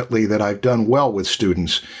fortunately that I've done well with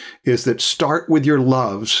students, is that start with your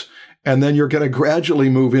loves, and then you're going to gradually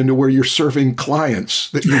move into where you're serving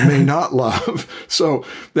clients that you may not love. So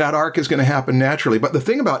that arc is going to happen naturally. But the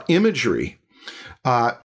thing about imagery,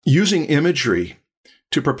 using imagery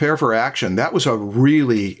to prepare for action, that was a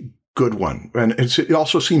really good one. And it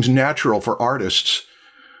also seems natural for artists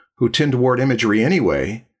who tend toward imagery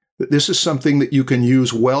anyway, that this is something that you can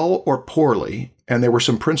use well or poorly. And there were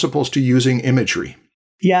some principles to using imagery.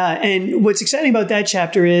 Yeah. And what's exciting about that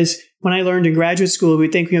chapter is when I learned in graduate school,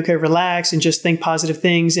 we'd think, okay, relax and just think positive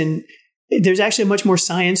things. And there's actually much more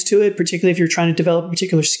science to it, particularly if you're trying to develop a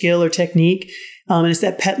particular skill or technique. And it's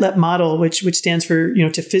that PETLEP model, which stands for,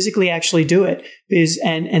 to physically actually do it,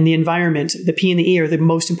 and the environment, the P and the E are the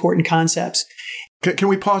most important concepts. Can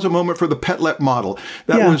we pause a moment for the PETLEP model?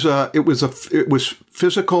 It was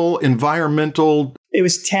physical, environmental. It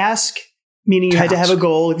was task, meaning you had to have a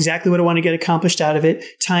goal, exactly what I want to get accomplished out of it.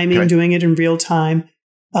 Timing, doing it in real time.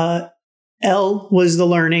 L was the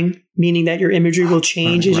learning, meaning that your imagery will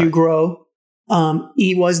change as you grow.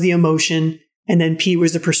 E was the emotion. And then P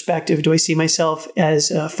was the perspective. Do I see myself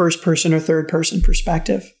as a first person or third person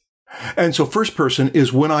perspective? And so first person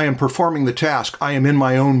is when I am performing the task, I am in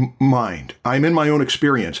my own mind. I'm in my own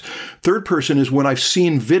experience. Third person is when I've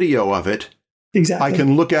seen video of it. Exactly. I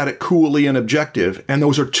can look at it coolly and objective. And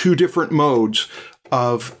those are two different modes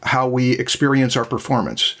of how we experience our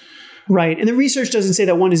performance. Right. And the research doesn't say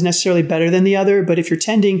that one is necessarily better than the other, but if you're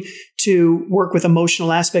tending to work with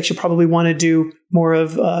emotional aspects, you'll probably want to do more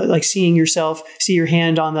of like seeing yourself, see your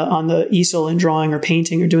hand on the easel and drawing or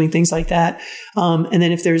painting or doing things like that. And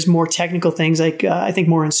then if there's more technical things, like I think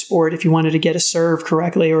more in sport, if you wanted to get a serve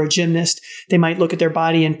correctly, or a gymnast, they might look at their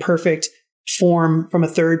body in perfect form from a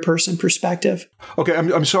third person perspective. Okay,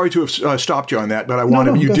 I'm sorry to have stopped you on that,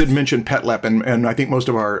 but you did mention PETLEP, and I think most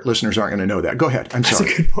of our listeners aren't going to know that. Go ahead. I'm sorry.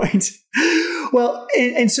 That's a good point. Well,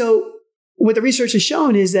 and so what the research has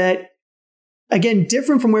shown is that, again,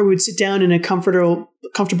 different from where we would sit down in a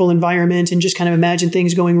comfortable environment and just kind of imagine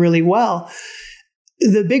things going really well.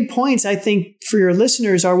 The big points, I think, for your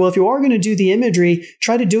listeners are, well, if you are going to do the imagery,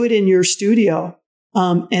 try to do it in your studio.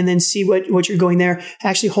 And then see what you're going there.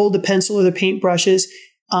 Actually hold the pencil or the paint brushes,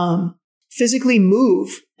 physically move.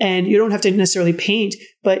 And you don't have to necessarily paint,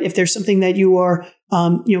 but if there's something that you are,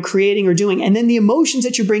 creating or doing, and then the emotions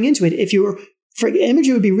that you bring into it. For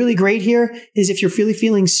imagery would be really great here is if you're really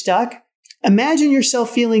feeling stuck. Imagine yourself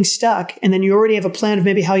feeling stuck, and then you already have a plan of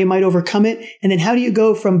maybe how you might overcome it. And then how do you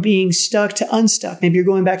go from being stuck to unstuck? Maybe you're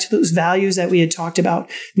going back to those values that we had talked about.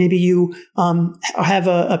 Maybe you have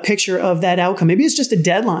a picture of that outcome. Maybe it's just a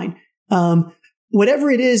deadline. Whatever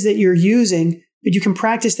it is that you're using, but you can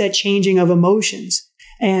practice that changing of emotions.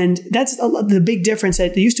 And that's the big difference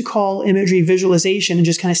that they used to call imagery visualization and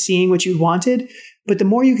just kind of seeing what you wanted. But the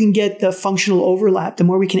more you can get the functional overlap, the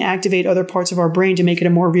more we can activate other parts of our brain to make it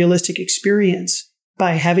a more realistic experience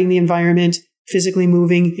by having the environment physically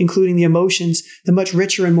moving, including the emotions, the much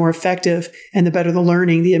richer and more effective and the better the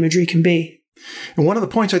learning the imagery can be. And one of the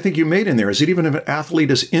points I think you made in there is that even if an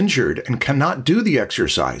athlete is injured and cannot do the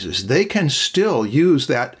exercises, they can still use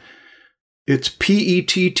that. It's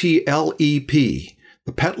PETTLEP,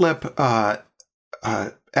 the PETLEP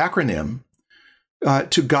acronym,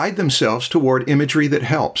 to guide themselves toward imagery that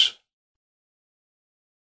helps.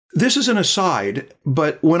 This is an aside,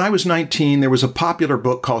 but when I was 19, there was a popular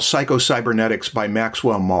book called Psycho-Cybernetics by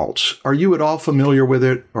Maxwell Maltz. Are you at all familiar with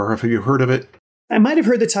it, or have you heard of it? I might have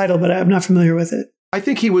heard the title, but I'm not familiar with it. I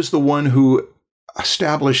think he was the one who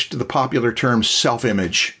established the popular term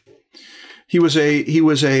self-image. He was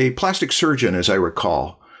a plastic surgeon, as I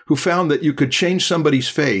recall, who found that you could change somebody's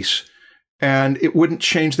face and it wouldn't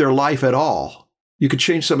change their life at all. You could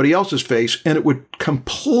change somebody else's face and it would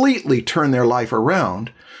completely turn their life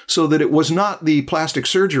around, so that it was not the plastic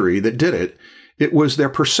surgery that did it. It was their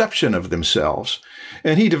perception of themselves.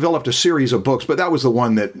 And he developed a series of books, but that was the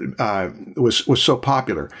one that was so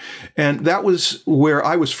popular. And that was where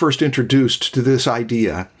I was first introduced to this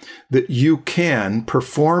idea that you can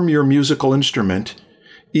perform your musical instrument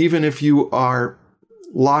even if you are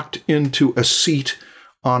locked into a seat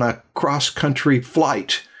on a cross-country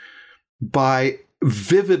flight by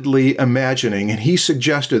vividly imagining. And he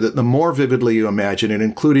suggested that the more vividly you imagine it,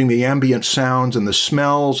 including the ambient sounds and the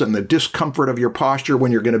smells and the discomfort of your posture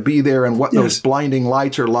when you're going to be there and what those blinding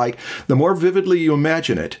lights are like, the more vividly you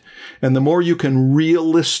imagine it, and the more you can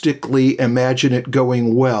realistically imagine it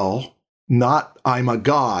going well, not I'm a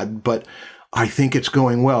god, but I think it's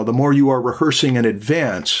going well. The more you are rehearsing in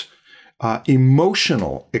advance,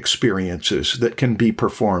 emotional experiences that can be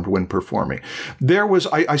performed when performing.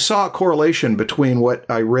 I saw a correlation between what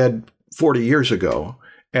I read 40 years ago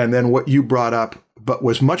and then what you brought up, but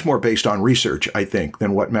was much more based on research, I think,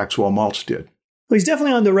 than what Maxwell Maltz did. Well, he's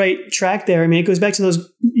definitely on the right track there. I mean, it goes back to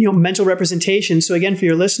those, mental representations. So again, for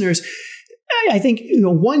your listeners, I think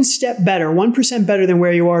 1 step better, 1% better than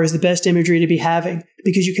where you are is the best imagery to be having,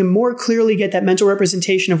 because you can more clearly get that mental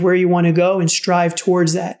representation of where you want to go and strive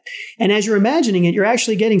towards that. And as you're imagining it, you're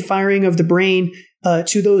actually getting firing of the brain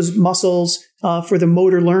to those muscles for the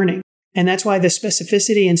motor learning. And that's why the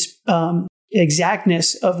specificity and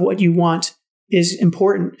exactness of what you want is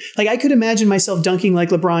important. Like, I could imagine myself dunking like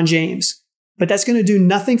LeBron James, but that's going to do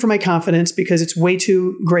nothing for my confidence because it's way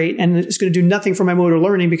too great. And it's going to do nothing for my motor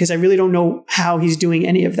learning because I really don't know how he's doing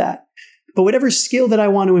any of that. But whatever skill that I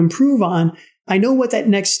want to improve on, I know what that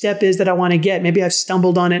next step is that I want to get. Maybe I've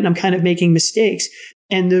stumbled on it and I'm kind of making mistakes.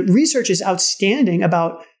 And the research is outstanding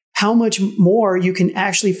about how much more you can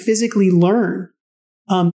actually physically learn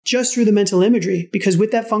just through the mental imagery, because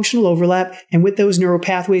with that functional overlap and with those neural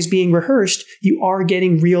pathways being rehearsed, you are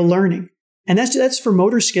getting real learning. And that's for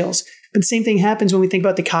motor skills. But the same thing happens when we think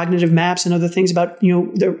about the cognitive maps and other things about,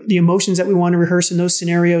 the emotions that we want to rehearse in those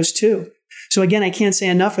scenarios too. So again, I can't say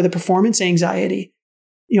enough for the performance anxiety,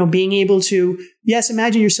 being able to, yes,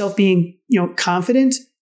 imagine yourself being, confident,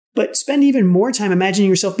 but spend even more time imagining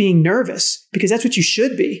yourself being nervous, because that's what you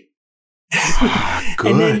should be.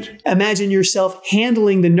 Good. And then imagine yourself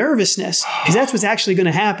handling the nervousness, because that's what's actually going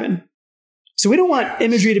to happen. So we don't want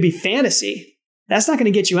imagery to be fantasy. That's not going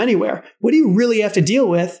to get you anywhere. What do you really have to deal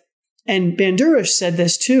with? And Bandura said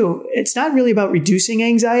this too. It's not really about reducing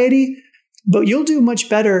anxiety, but you'll do much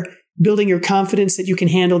better building your confidence that you can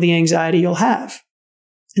handle the anxiety you'll have.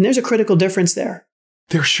 And there's a critical difference there.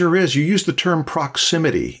 There sure is. You use the term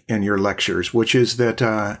proximity in your lectures, which is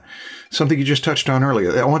that something you just touched on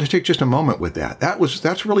earlier. I want to take just a moment with that.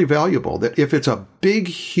 That's really valuable. That if it's a big,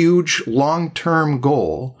 huge, long-term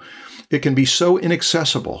goal, it can be so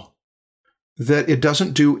inaccessible that it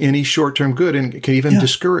doesn't do any short-term good and can even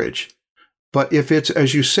discourage. But if it's,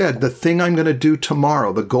 as you said, the thing I'm going to do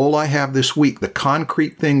tomorrow, the goal I have this week, the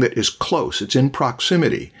concrete thing that is close, it's in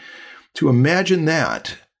proximity, to imagine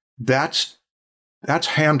that's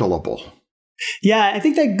handleable. Yeah, I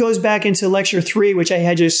think that goes back into lecture 3, which I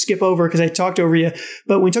had to skip over because I talked over you.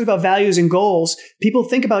 But when we talk about values and goals, people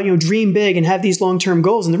think about, dream big and have these long-term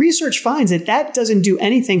goals. And the research finds that doesn't do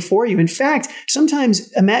anything for you. In fact,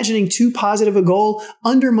 sometimes imagining too positive a goal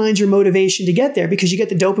undermines your motivation to get there, because you get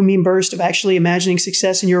the dopamine burst of actually imagining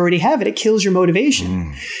success and you already have it. It kills your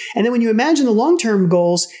motivation. And then when you imagine the long-term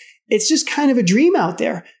goals, it's just kind of a dream out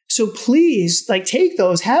there. So please, take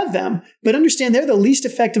those, have them, but understand they're the least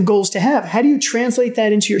effective goals to have. How do you translate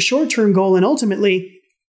that into your short-term goal? And ultimately,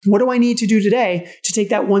 what do I need to do today to take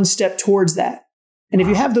that one step towards that? And if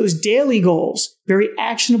you have those daily goals, very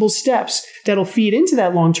actionable steps that'll feed into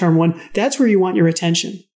that long-term one, that's where you want your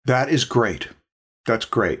attention. That is great. That's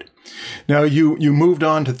great. Now, you moved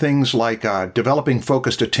on to things like developing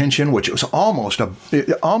focused attention, which was almost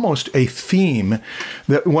a theme,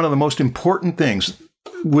 that one of the most important things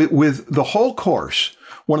with the whole course.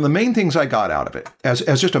 One of the main things I got out of it, as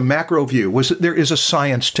just a macro view, was that there is a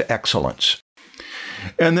science to excellence.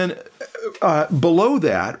 And then below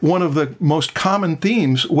that, one of the most common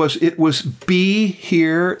themes was be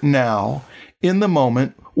here now in the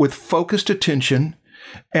moment with focused attention,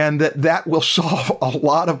 and that will solve a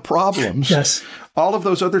lot of problems. Yes. All of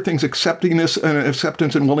those other things, acceptance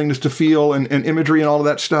and willingness to feel and imagery and all of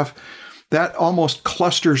that stuff, that almost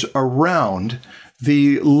clusters around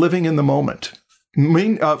the living in the moment.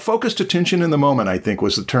 Focused attention in the moment, I think,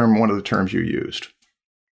 was one of the terms you used.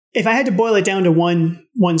 If I had to boil it down to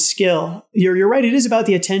one skill, you're right. It is about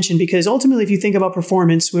the attention, because ultimately, if you think about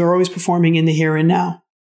performance, we're always performing in the here and now.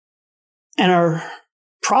 And our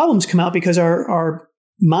problems come out because our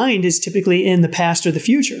mind is typically in the past or the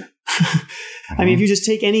future. I mean, if you just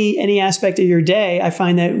take any aspect of your day, I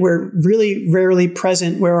find that we're really rarely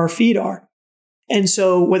present where our feet are. And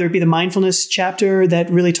so whether it be the mindfulness chapter that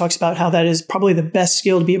really talks about how that is probably the best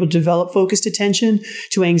skill to be able to develop focused attention,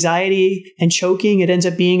 to anxiety and choking, it ends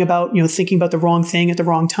up being about, thinking about the wrong thing at the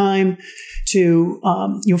wrong time, to,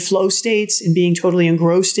 flow states and being totally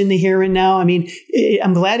engrossed in the here and now. I mean,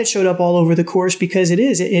 I'm glad it showed up all over the course, because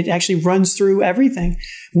it actually runs through everything.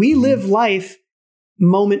 We live life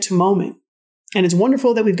moment to moment. And it's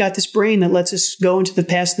wonderful that we've got this brain that lets us go into the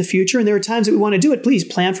past and the future. And there are times that we want to do it. Please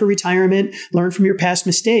plan for retirement, learn from your past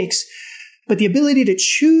mistakes. But the ability to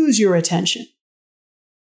choose your attention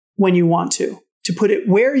when you want to put it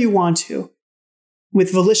where you want to,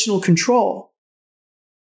 with volitional control,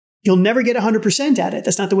 you'll never get 100% at it.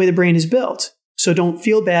 That's not the way the brain is built. So don't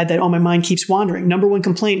feel bad that, oh, my mind keeps wandering. Number one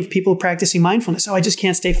complaint of people practicing mindfulness, oh, I just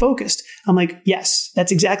can't stay focused. I'm like, yes,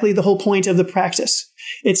 that's exactly the whole point of the practice.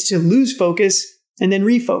 It's to lose focus and then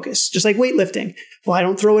refocus, just like weightlifting. Well, I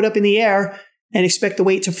don't throw it up in the air and expect the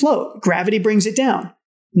weight to float. Gravity brings it down.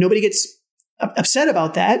 Nobody gets upset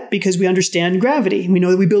about that because we understand gravity. We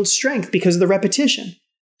know that we build strength because of the repetition.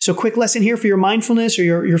 So quick lesson here for your mindfulness or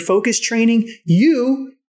your focus training.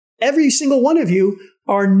 You, every single one of you,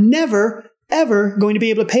 are never, ever going to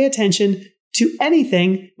be able to pay attention to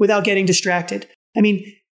anything without getting distracted. I mean,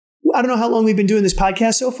 I don't know how long we've been doing this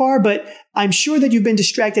podcast so far, but I'm sure that you've been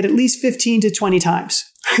distracted at least 15 to 20 times,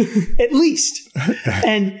 at least.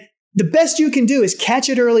 And the best you can do is catch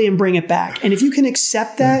it early and bring it back. And if you can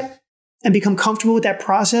accept that and become comfortable with that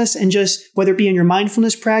process, and just, whether it be in your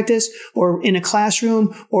mindfulness practice or in a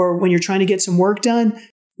classroom or when you're trying to get some work done,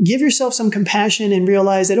 give yourself some compassion and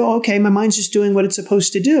realize that, oh, okay, my mind's just doing what it's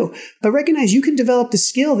supposed to do. But recognize you can develop the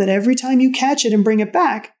skill that every time you catch it and bring it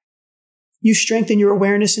back, you strengthen your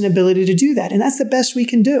awareness and ability to do that. And that's the best we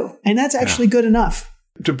can do. And that's actually good enough.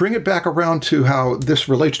 To bring it back around to how this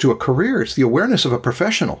relates to a career, it's the awareness of a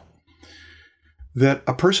professional. That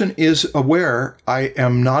a person is aware, I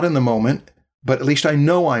am not in the moment, but at least I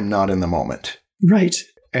know I'm not in the moment. Right.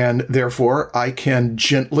 And therefore, I can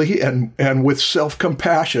gently and with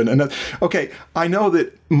self-compassion. And okay, I know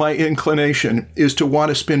that my inclination is to want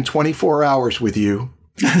to spend 24 hours with you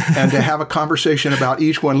and to have a conversation about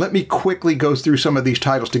each one. Let me quickly go through some of these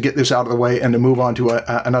titles to get this out of the way and to move on to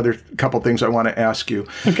another couple things I want to ask you.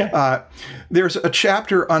 Okay. There's a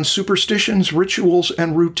chapter on superstitions, rituals,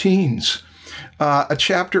 and routines. A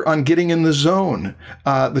chapter on getting in the zone.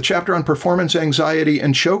 The chapter on performance anxiety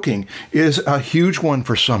and choking is a huge one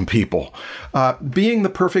for some people. Being the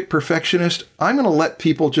perfect perfectionist, I'm going to let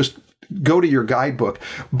people just go to your guidebook.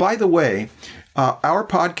 By the way, our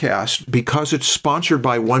podcast, because it's sponsored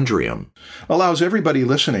by Wondrium, allows everybody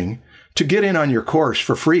listening to get in on your course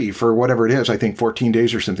for free for whatever it is, I think 14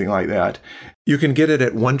 days or something like that. You can get it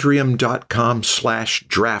at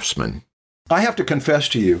wondrium.com/draftsman. I have to confess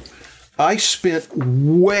to you, I spent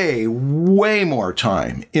way, way more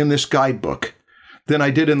time in this guidebook than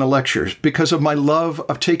I did in the lectures because of my love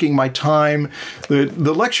of taking my time.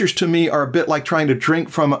 The lectures to me are a bit like trying to drink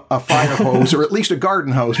from a fire hose or at least a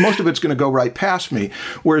garden hose. Most of it's going to go right past me.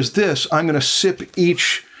 Whereas this, I'm going to sip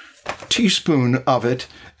each teaspoon of it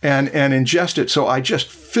and ingest it. So I just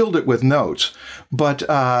filled it with notes. But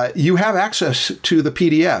you have access to the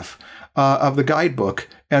PDF of the guidebook.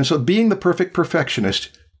 And so being the perfect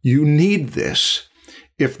perfectionist, you need this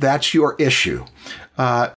if that's your issue.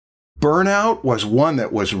 Burnout was one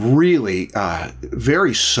that was really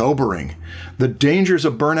very sobering. The dangers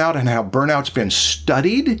of burnout and how burnout's been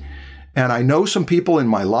studied. And I know some people in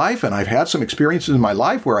my life, and I've had some experiences in my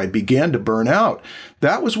life where I began to burn out.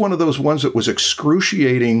 That was one of those ones that was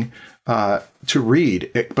excruciating to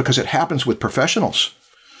read because it happens with professionals.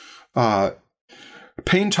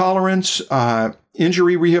 Pain tolerance,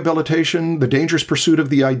 injury rehabilitation, the dangerous pursuit of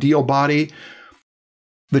the ideal body.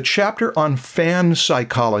 The chapter on fan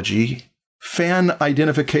psychology, fan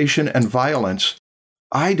identification, and violence,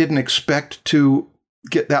 I didn't expect to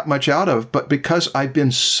get that much out of, but because I've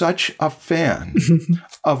been such a fan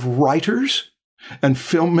of writers and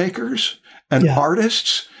filmmakers and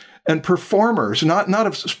artists and performers, not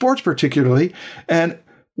of sports particularly, and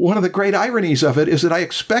one of the great ironies of it is that I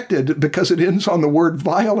expected, because it ends on the word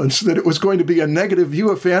violence, that it was going to be a negative view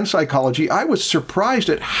of fan psychology. I was surprised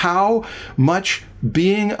at how much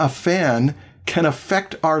being a fan can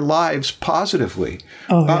affect our lives positively.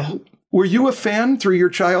 Oh, yeah. Were you a fan through your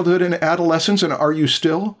childhood and adolescence, and are you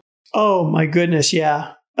still? Oh, my goodness,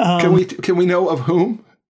 yeah. Can we know of whom?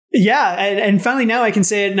 Yeah, and finally now I can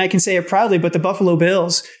say it, and I can say it proudly, but the Buffalo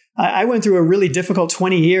Bills. I went through a really difficult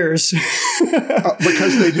 20 years.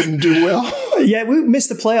 Because they didn't do well? Yeah, we missed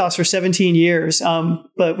the playoffs for 17 years.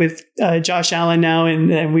 But with Josh Allen now,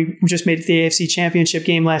 and we just made it to the AFC Championship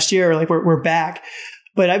game last year, like we're back.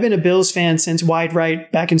 But I've been a Bills fan since wide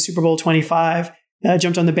right back in Super Bowl 25.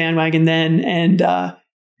 Jumped on the bandwagon then, and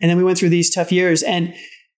then we went through these tough years. And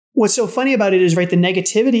what's so funny about it is, right, the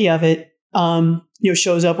negativity of it,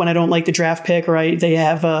 shows up when I don't like the draft pick, or they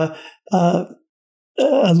have a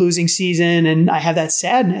losing season, and I have that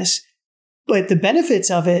sadness. But the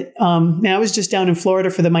benefits of it, I was just down in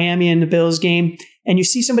Florida for the Miami and the Bills game, and you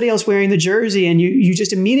see somebody else wearing the jersey, and you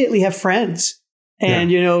just immediately have friends.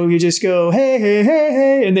 And, you just go, hey, hey, hey,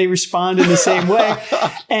 hey, and they respond in the same way.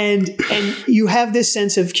 And you have this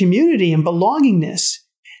sense of community and belongingness.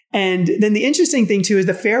 And then the interesting thing, too, is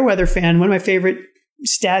the Fairweather fan, one of my favorite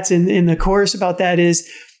stats in the course about that is,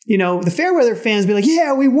 the Fairweather fans be like,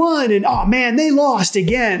 yeah, we won. And oh man, they lost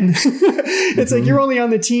again. It's like, you're only on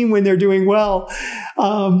the team when they're doing well.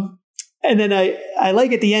 And then I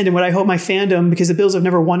like at the end, and what I hope my fandom, because the Bills have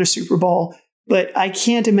never won a Super Bowl, but I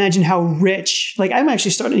can't imagine how rich, like I'm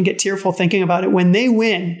actually starting to get tearful thinking about it when they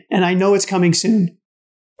win. And I know it's coming soon.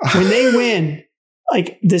 When they win,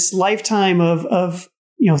 like this lifetime of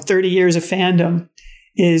 30 years of fandom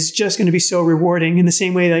is just going to be so rewarding in the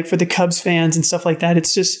same way, like for the Cubs fans and stuff like that.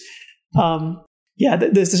 It's just,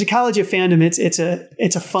 the psychology of fandom.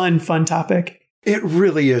 It's a fun topic. It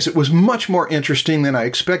really is. It was much more interesting than I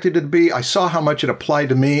expected it to be. I saw how much it applied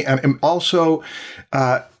to me, and it also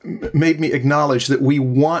made me acknowledge that we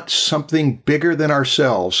want something bigger than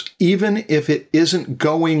ourselves, even if it isn't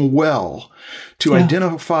going well, to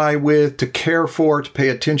identify with, to care for, to pay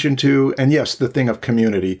attention to, and yes, the thing of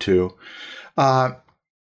community too.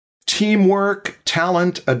 Teamwork,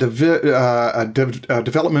 talent, a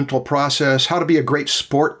developmental process, how to be a great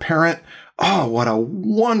sport parent. Oh, what a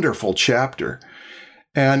wonderful chapter.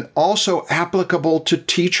 And also applicable to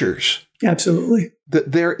teachers. Absolutely.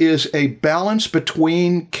 That there is a balance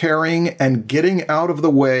between caring and getting out of the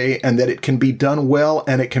way, and that it can be done well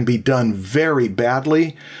and it can be done very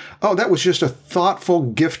badly. Oh, that was just a thoughtful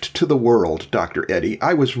gift to the world, Dr. Eddie.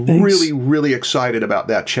 I was really, really excited about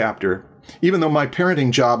that chapter. Even though my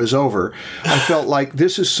parenting job is over, I felt like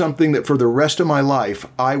this is something that for the rest of my life,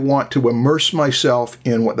 I want to immerse myself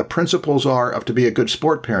in what the principles are of to be a good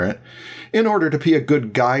sport parent in order to be a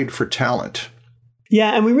good guide for talent.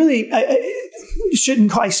 Yeah, and we really I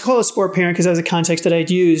shouldn't call it sport parent because that was a context that I'd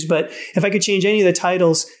used. But if I could change any of the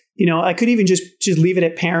titles, I could even just leave it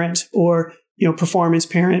at parent or performance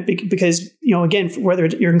parent, because again, whether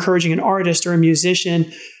you're encouraging an artist or a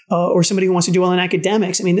musician or somebody who wants to do well in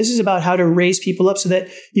academics, I mean, this is about how to raise people up so that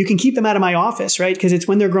you can keep them out of my office, right? Because it's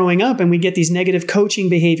when they're growing up and we get these negative coaching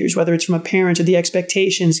behaviors, whether it's from a parent or the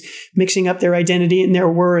expectations, mixing up their identity and their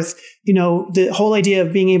worth. The whole idea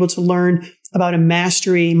of being able to learn about a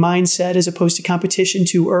mastery mindset as opposed to competition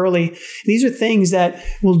too early. These are things that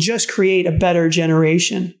will just create a better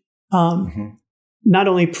generation, not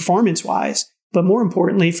only performance-wise, but more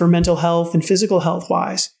importantly for mental health and physical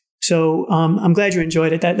health-wise. So I'm glad you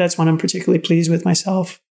enjoyed it. That's one I'm particularly pleased with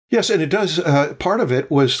myself. Yes, and it does. Part of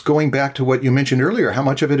it was going back to what you mentioned earlier, how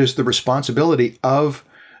much of it is the responsibility of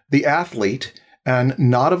the athlete and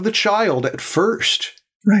not of the child at first.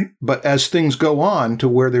 Right. But as things go on to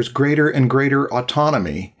where there's greater and greater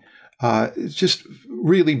autonomy, it's just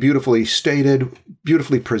really beautifully stated,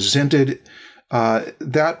 beautifully presented.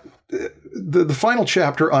 The final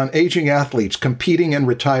chapter on aging athletes competing and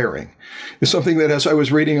retiring is something that, as I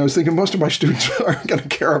was reading, I was thinking most of my students aren't going to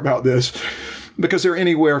care about this because they're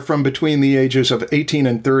anywhere from between the ages of 18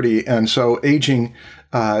 and 30. And so aging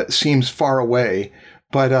seems far away.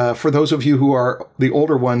 But for those of you who are the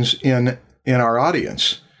older ones in our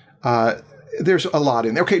audience, there's a lot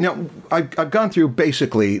in there. Okay, now I've gone through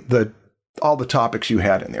basically all the topics you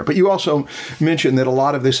had in there, but you also mentioned that a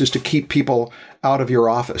lot of this is to keep people out of your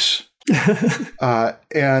office.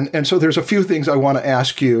 And so there's a few things I want to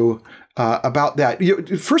ask you about that.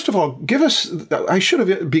 First of all, I should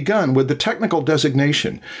have begun with the technical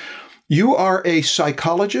designation. You are a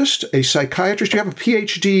psychologist, a psychiatrist. You have a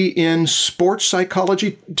PhD in sports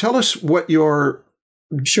psychology. Tell us what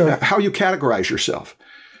how you categorize yourself.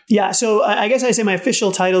 Yeah, so I guess I say my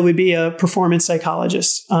official title would be a performance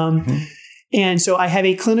psychologist. And so I have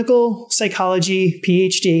a clinical psychology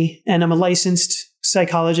PhD, and I'm a licensed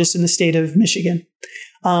psychologist in the state of Michigan.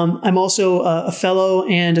 I'm also a fellow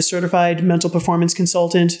and a certified mental performance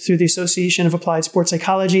consultant through the Association of Applied Sports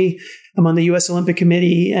Psychology. I'm on the U.S. Olympic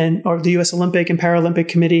Committee or the U.S. Olympic and Paralympic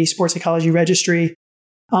Committee Sports Psychology Registry.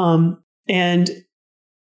 And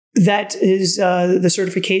that is the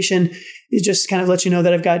certification. It just kind of lets you know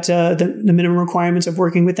that I've got the minimum requirements of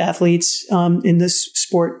working with athletes in this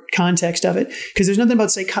sport context of it. Because there's nothing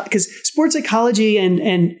about because sports psychology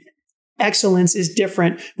and excellence is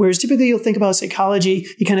different. Whereas typically you'll think about psychology,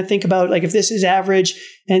 you kind of think about like if this is average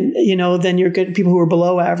and, then you're good at people who are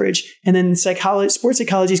below average. And then sports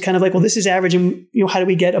psychology is kind of like, well, this is average and, how do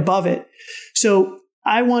we get above it? So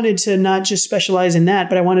I wanted to not just specialize in that,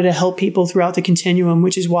 but I wanted to help people throughout the continuum,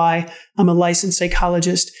 which is why I'm a licensed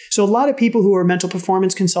psychologist. So a lot of people who are mental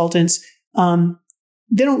performance consultants,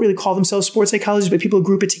 they don't really call themselves sports psychologists, but people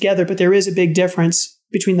group it together. But there is a big difference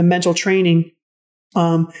between the mental training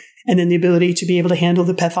and then the ability to be able to handle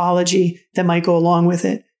the pathology that might go along with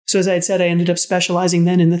it. So as I had said, I ended up specializing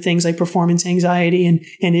then in the things like performance anxiety and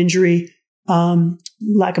injury,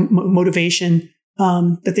 lack of motivation,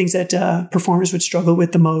 the things that performers would struggle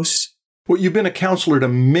with the most. Well, you've been a counselor to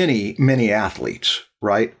many, many athletes,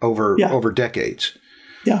 right? Over decades.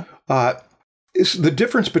 Yeah. Is the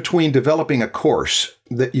difference between developing a course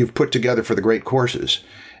that you've put together for the great courses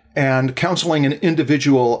and counseling an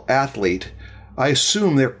individual athlete, I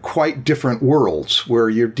assume they're quite different worlds where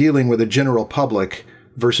you're dealing with a general public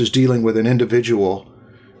versus dealing with an individual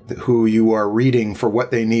who you are reading for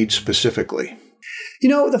what they need specifically.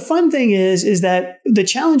 The fun thing is that the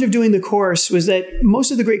challenge of doing the course was that most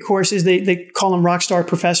of the great courses, they call them rock star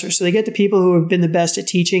professors. So they get the people who have been the best at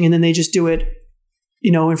teaching, and then they just do it,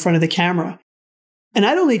 in front of the camera. And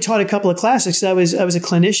I'd only taught a couple of classes. I was a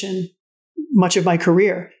clinician much of my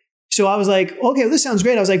career. So I was like, okay, well, this sounds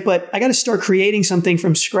great. I was like, but I got to start creating something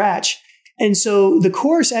from scratch. And so the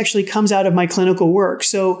course actually comes out of my clinical work.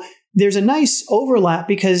 So there's a nice overlap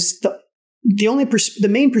because the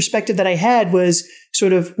main perspective that I had was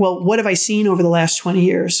sort of, well, what have I seen over the last 20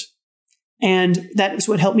 years? And that is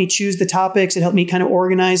what helped me choose the topics. It helped me kind of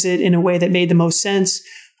organize it in a way that made the most sense.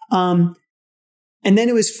 And then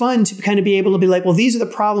it was fun to kind of be able to be like, well, these are the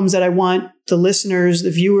problems that I want the listeners,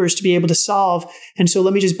 the viewers to be able to solve. And so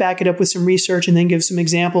let me just back it up with some research and then give some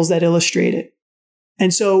examples that illustrate it.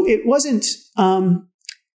 And so it wasn't,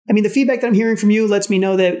 the feedback that I'm hearing from you lets me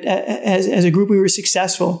know that as a group, we were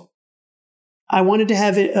successful. I wanted to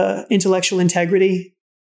have intellectual integrity,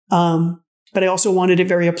 but I also wanted it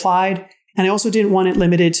very applied. And I also didn't want it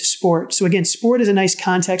limited to sport. So again, sport is a nice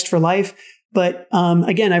context for life. But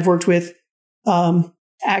again, I've worked with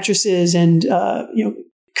actresses and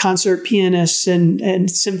concert pianists and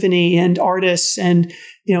symphony and artists and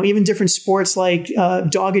even different sports like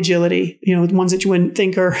dog agility, the ones that you wouldn't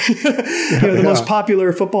think are the most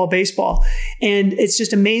popular, football, baseball. And it's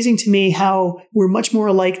just amazing to me how we're much more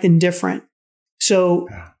alike than different. So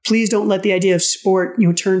please don't let the idea of sport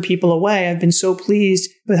turn people away. I've been so pleased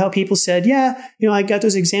with how people said, I got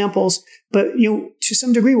those examples, but to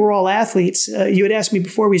some degree we're all athletes. You had asked me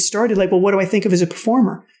before we started, like, well, what do I think of as a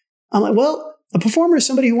performer? I'm like, well, a performer is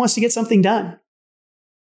somebody who wants to get something done.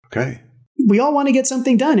 Okay. We all want to get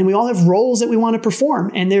something done, and we all have roles that we want to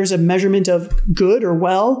perform. And there's a measurement of good or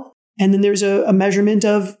well, and then there's a measurement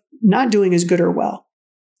of not doing as good or well.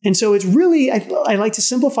 And so it's really, I like to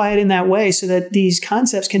simplify it in that way so that these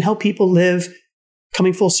concepts can help people live,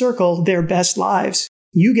 coming full circle, their best lives.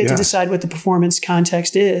 You get to decide what the performance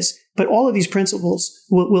context is, but all of these principles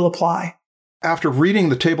will apply. After reading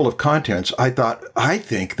the table of contents, I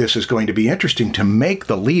think this is going to be interesting to make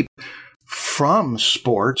the leap from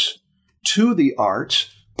sports to the arts,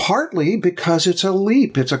 partly because it's a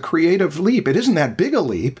leap. It's a creative leap. It isn't that big a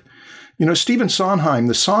leap. Stephen Sondheim,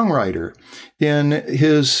 the songwriter, in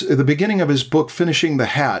the beginning of his book, Finishing the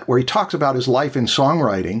Hat, where he talks about his life in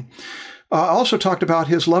songwriting, also talked about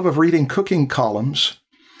his love of reading cooking columns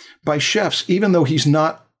by chefs, even though he's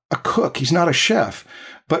not a cook, he's not a chef.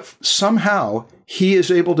 But somehow he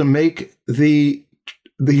is able to make the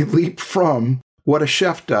leap from what a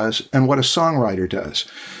chef does and what a songwriter does.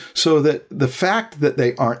 So that the fact that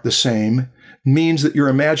they aren't the same means that your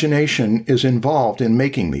imagination is involved in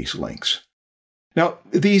making these links. Now,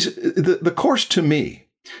 the course to me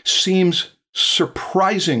seems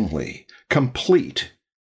surprisingly complete.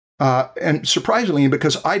 And surprisingly,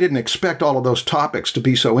 because I didn't expect all of those topics to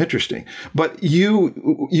be so interesting. But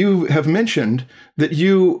you have mentioned that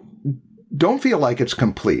you don't feel like it's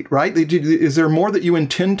complete, right? Is there more that you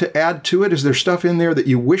intend to add to it? Is there stuff in there that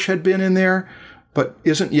you wish had been in there, but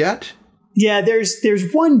isn't yet? Yeah,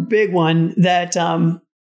 there's one big one that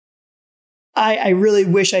I really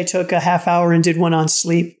wish I took a half hour and did one on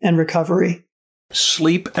sleep and recovery.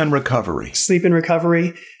 Sleep and recovery. Sleep and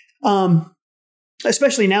recovery.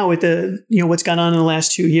 Especially now with the, what's gone on in the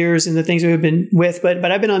last 2 years and the things we've been with. But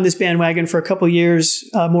I've been on this bandwagon for a couple of years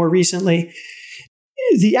more recently.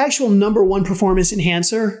 The actual number one performance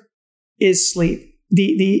enhancer is sleep.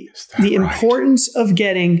 The importance of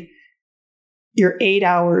getting your 8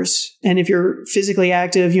 hours. And if you're physically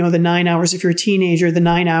active, the 9 hours. If you're a teenager, the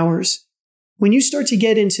 9 hours. When you start to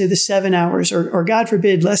get into the 7 hours or God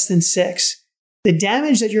forbid, less than 6, the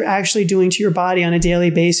damage that you're actually doing to your body on a daily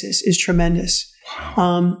basis is tremendous.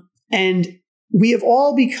 Wow. And we have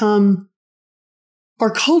all become, our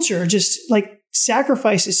culture just like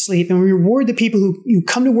sacrifices sleep, and we reward the people who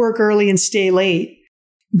come to work early and stay late.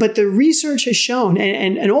 But the research has shown,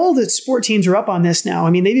 and all the sport teams are up on this now.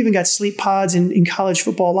 I mean, they've even got sleep pods in college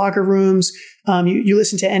football locker rooms. You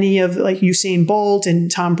listen to any of like Usain Bolt and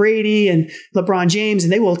Tom Brady and LeBron James,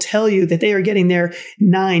 and they will tell you that they are getting their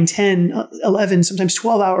 9, 10, 11, sometimes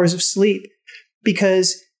 12 hours of sleep,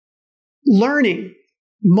 because learning,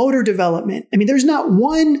 motor development, I mean, there's not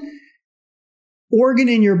one organ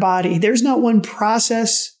in your body, there's not one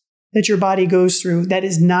process that your body goes through that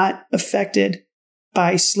is not affected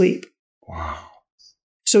by sleep. Wow.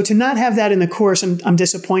 So to not have that in the course, I'm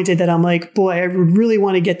disappointed that I'm like, boy, I would really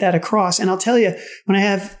want to get that across. And I'll tell you, when I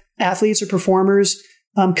have athletes or performers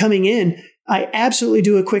coming in, I absolutely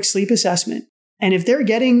do a quick sleep assessment. And if they're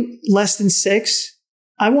getting less than 6,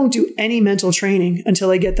 I won't do any mental training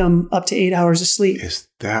until I get them up to 8 hours of sleep. Is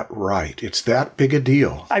that right? It's that big a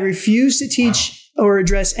deal. I refuse to teach or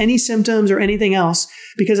address any symptoms or anything else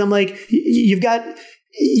because I'm like, you got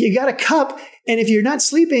a cup, and if you're not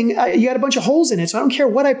sleeping, you got a bunch of holes in it. So I don't care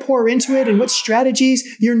what I pour into it and what strategies,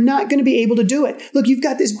 you're not going to be able to do it. Look, you've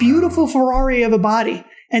got this beautiful Ferrari of a body,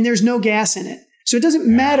 and there's no gas in it. So it doesn't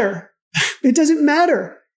matter. It doesn't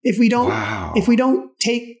matter if we don't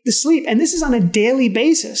take the sleep. And this is on a daily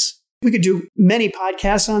basis. We could do many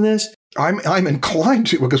podcasts on this. I'm inclined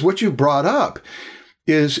to, because what you brought up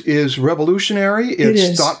is revolutionary.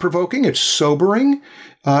 It's thought-provoking. It's sobering.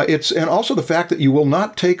 And also the fact that you will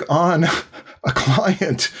not take on a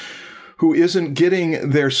client who isn't getting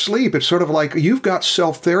their sleep. It's sort of like you've got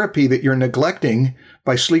self-therapy that you're neglecting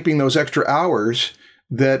by sleeping those extra hours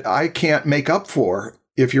that I can't make up for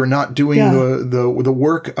if you're not doing the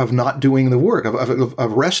work of not doing the work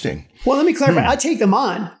of resting. Well, let me clarify. I take them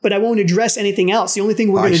on, but I won't address anything else. The only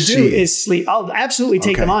thing we're going to do is sleep. I'll absolutely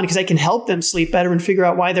take them on because I can help them sleep better and figure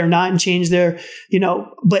out why they're not and change their,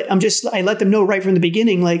 but I let them know right from the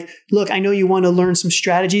beginning, like, look, I know you want to learn some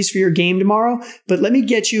strategies for your game tomorrow, but let me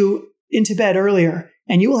get you into bed earlier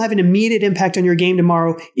and you will have an immediate impact on your game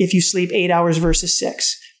tomorrow if you sleep 8 hours versus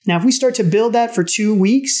 6. Now, if we start to build that for 2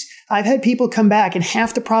 weeks, I've had people come back and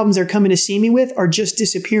half the problems they're coming to see me with are just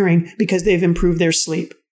disappearing because they've improved their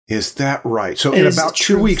sleep. Is that right? So in about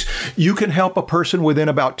 2 weeks, you can help a person within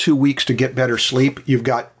about 2 weeks to get better sleep. You've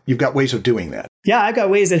got ways of doing that. Yeah, I've got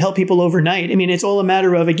ways that help people overnight. I mean, it's all a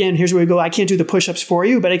matter of, again, here's where we go. I can't do the push-ups for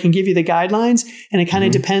you, but I can give you the guidelines. And it kind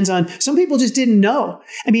of depends on, some people just didn't know.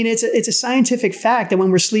 I mean, it's a scientific fact that when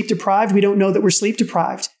we're sleep deprived, we don't know that we're sleep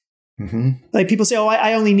deprived. Like people say,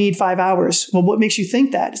 I only need 5 hours. Well, what makes you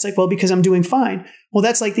think that? It's like, well, because I'm doing fine. Well,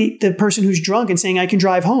 that's like the person who's drunk and saying, I can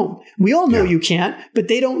drive home. We all know you can't, but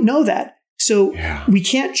they don't know that. So we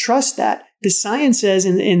can't trust that. The science says,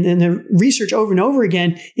 and the research over and over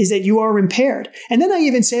again, is that you are impaired. And then I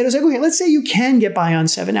even say it, I was like, okay, let's say you can get by on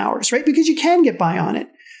 7 hours, right? Because you can get by on it.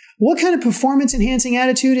 What kind of performance enhancing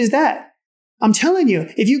attitude is that? I'm telling you,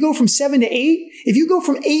 if you go from 7 to 8, if you go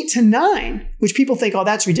from 8 to 9, which people think, oh,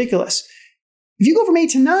 that's ridiculous. If you go from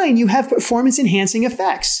 8 to 9, you have performance enhancing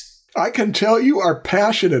effects. I can tell you are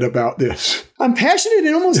passionate about this. I'm passionate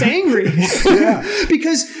and almost angry.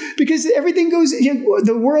 because everything goes,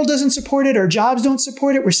 the world doesn't support it. Our jobs don't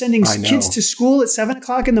support it. We're sending kids to school at 7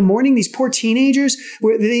 o'clock in the morning. These poor teenagers,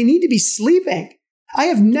 where they need to be sleeping. I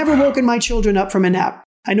have never woken my children up from a nap.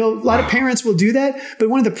 I know a lot of parents will do that, but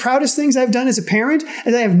one of the proudest things I've done as a parent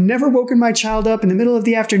is I have never woken my child up in the middle of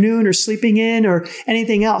the afternoon or sleeping in or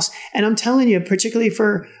anything else. And I'm telling you, particularly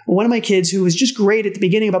for one of my kids who was just great at the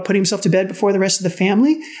beginning about putting himself to bed before the rest of the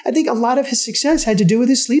family, I think a lot of his success had to do with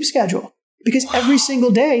his sleep schedule because every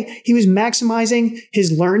single day he was maximizing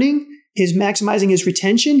his learning. He's maximizing his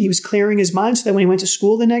retention. He was clearing his mind so that when he went to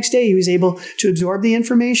school the next day, he was able to absorb the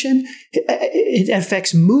information. It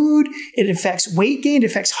affects mood. It affects weight gain. It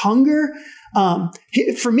affects hunger.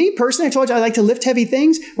 For me personally, I told you I like to lift heavy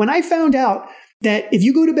things. When I found out that if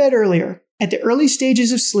you go to bed earlier at the early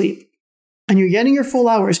stages of sleep and you're getting your full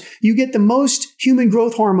hours, you get the most human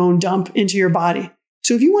growth hormone dump into your body.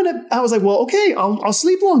 So if you want to, I was like, well, okay, I'll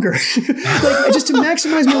sleep longer, like just to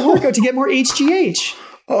maximize my workout to get more HGH.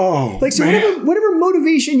 Oh, like, so whatever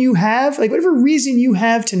motivation you have, like whatever reason you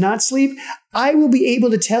have to not sleep, I will be able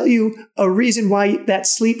to tell you a reason why that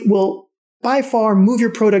sleep will by far move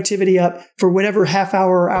your productivity up for whatever half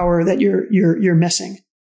hour or hour that you're missing.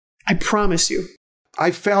 I promise you.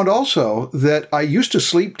 I found also that I used to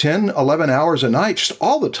sleep 10, 11 hours a night just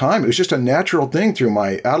all the time. It was just a natural thing through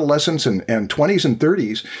my adolescence and 20s and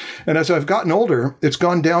 30s. And as I've gotten older, it's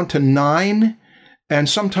gone down to 9 and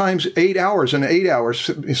sometimes 8 hours. And 8 hours,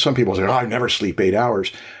 some people say, I never sleep 8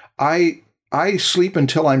 hours. I sleep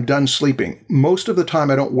until I'm done sleeping. Most of the time,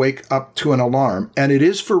 I don't wake up to an alarm. And it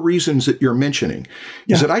is for reasons that you're mentioning,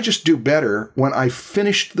 is that I just do better when I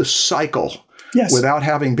finished the cycle without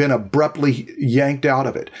having been abruptly yanked out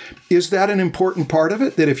of it. Is that an important part of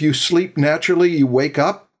it? That if you sleep naturally, you wake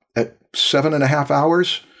up at 7.5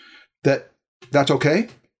 hours, that's okay?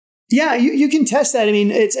 Yeah, you can test that. I mean,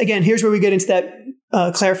 it's again, here's where we get into that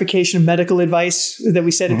clarification of medical advice that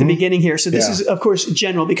we said at the beginning here. So this is, of course,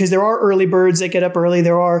 general because there are early birds that get up early.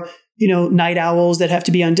 There are, night owls that have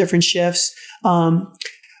to be on different shifts.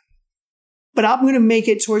 But But I'm going to make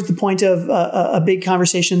it towards the point of a big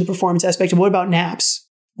conversation in the performance aspect of what about naps?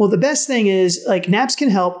 Well, the best thing is like naps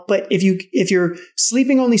can help, but if you're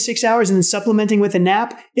sleeping only 6 hours and then supplementing with a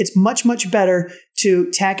nap, it's much, much better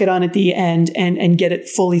to tack it on at the end and get it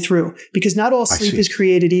fully through, because not all sleep is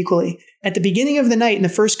created equally. At the beginning of the night, in the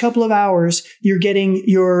first couple of hours, you're getting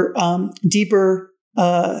your deeper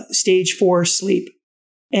stage 4 sleep.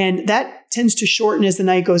 And that tends to shorten as the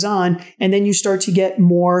night goes on. And then you start to get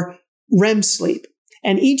more REM sleep.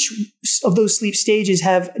 And each of those sleep stages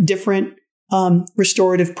have different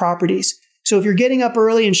restorative properties. So if you're getting up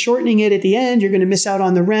early and shortening it at the end, you're going to miss out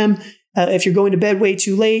on the REM. If you're going to bed way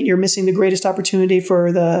too late, you're missing the greatest opportunity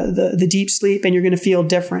for the deep sleep, and you're going to feel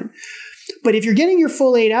different. But if you're getting your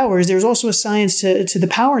full 8 hours, there's also a science to the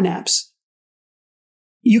power naps.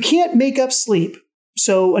 You can't make up sleep.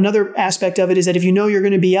 So another aspect of it is that if you know you're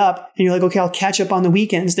going to be up and you're like, okay, I'll catch up on the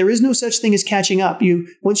weekends, there is no such thing as catching up.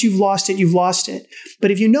 Once you've lost it, you've lost it. But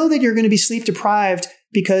if you know that you're going to be sleep deprived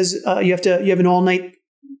because you have an all night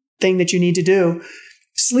thing that you need to do,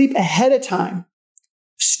 sleep ahead of time,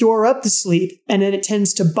 store up the sleep, and then it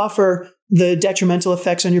tends to buffer the detrimental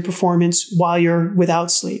effects on your performance while you're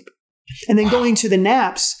without sleep. And then going to the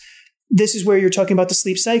naps, this is where you're talking about the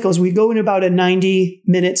sleep cycles. We go in about a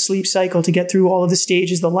 90-minute sleep cycle to get through all of the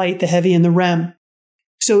stages, the light, the heavy, and the REM.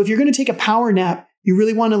 So if you're going to take a power nap, you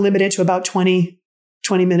really want to limit it to about 20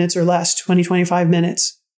 minutes or less, 20, 25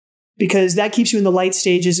 minutes, because that keeps you in the light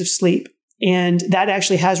stages of sleep. And that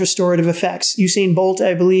actually has restorative effects. Usain Bolt,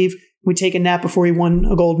 I believe, would take a nap before he won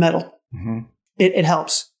a gold medal. Mm-hmm. It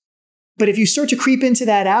helps. But if you start to creep into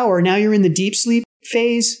that hour, now you're in the deep sleep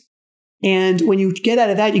phase. And when you get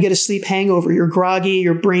out of that, you get a sleep hangover. You're groggy,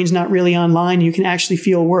 your brain's not really online, you can actually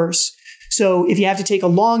feel worse. So if you have to take a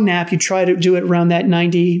long nap, you try to do it around that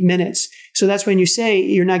 90 minutes. So that's when you say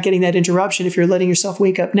you're not getting that interruption. If you're letting yourself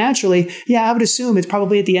wake up naturally, yeah, I would assume it's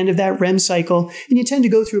probably at the end of that REM cycle. And you tend to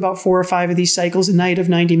go through about 4 or 5 of these cycles a night of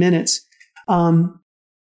 90 minutes.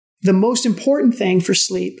 The most important thing for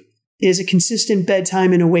sleep is a consistent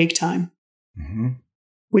bedtime and awake time,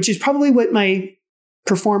 which is probably what my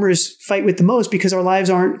performers fight with the most, because our lives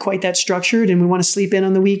aren't quite that structured and we want to sleep in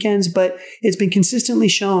on the weekends. But it's been consistently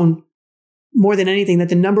shown more than anything that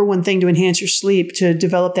the number one thing to enhance your sleep, to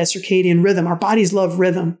develop that circadian rhythm, our bodies love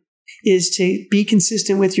rhythm, is to be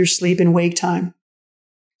consistent with your sleep and wake time.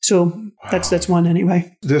 So that's one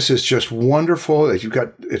anyway. This is just wonderful. You've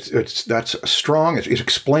got that's strong. It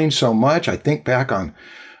explains so much. I think back on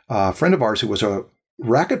a friend of ours who was a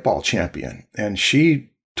racquetball champion, and she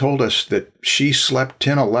told us that she slept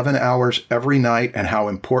 10, 11 hours every night and how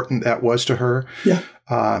important that was to her. Yeah.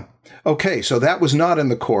 Okay, so that was not in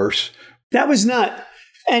the course. That was not.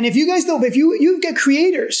 And if you guys know, if you've got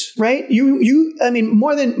creators, right? I mean,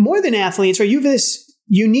 more than athletes, right? You have this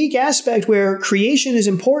unique aspect where creation is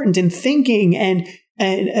important, and thinking and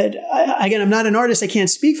again, I'm not an artist, I can't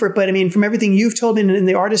speak for it, but I mean, from everything you've told me and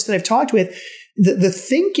the artists that I've talked with, the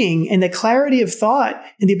thinking and the clarity of thought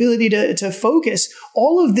and the ability to focus,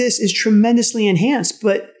 all of this is tremendously enhanced.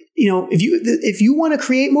 But if you want to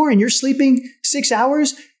create more and you're sleeping 6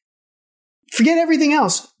 hours, forget everything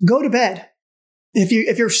else. Go to bed. If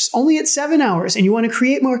you're only at 7 hours and you want to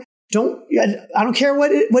create more, I don't care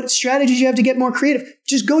what strategies you have to get more creative.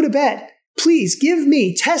 Just go to bed. Please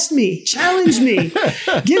test me, challenge me.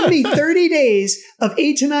 Give me 30 days of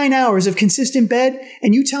 8 to 9 hours of consistent bed,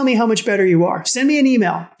 and you tell me how much better you are. Send me an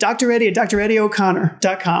email,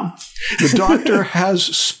 dreddie@dreddieoconnor.com. The doctor has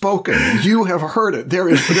spoken. You have heard it.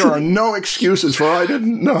 There are no excuses for I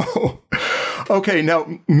didn't know. Okay,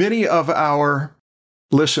 now many of our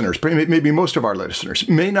listeners, maybe most of our listeners,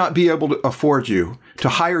 may not be able to afford you, to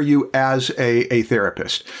hire you as a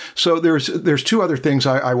therapist. So there's 2 other things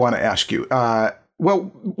I want to ask you.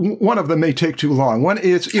 Well, one of them may take too long. One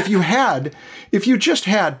is if you just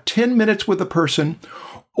had 10 minutes with a person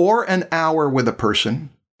or an hour with a person,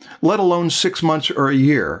 let alone 6 months or a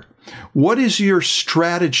year, what is your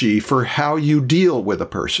strategy for how you deal with a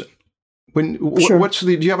person? Sure.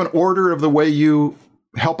 Do you have an order of the way you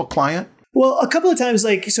help a client? Well, a couple of times,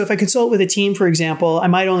 so if I consult with a team, for example, I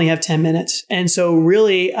might only have 10 minutes. And so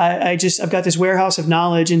really, I've got this warehouse of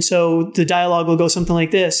knowledge. And so the dialogue will go something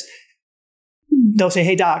like this. They'll say,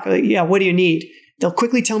 hey, doc, yeah, what do you need? They'll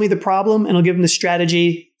quickly tell me the problem and I'll give them the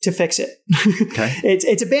strategy to fix it. Okay.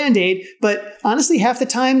 It's a Band-Aid, but honestly, half the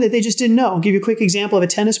time that they just didn't know. I'll give you a quick example of a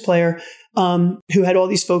tennis player who had all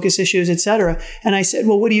these focus issues, et cetera. And I said,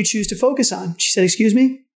 well, what do you choose to focus on? She said, excuse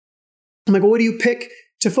me? I'm like, well, what do you pick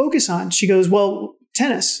to focus on? She goes, well,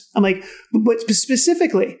 tennis. I'm like, but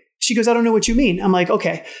specifically? She goes, I don't know what you mean. I'm like,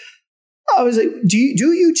 okay. I was like, do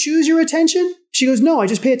you choose your attention? She goes, no, I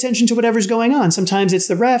just pay attention to whatever's going on. Sometimes it's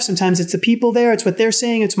the ref, sometimes it's the people there, it's what they're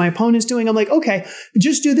saying, it's my opponent's doing. I'm like, okay,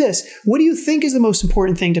 just do this. What do you think is the most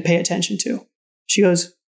important thing to pay attention to? She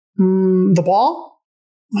goes, the ball?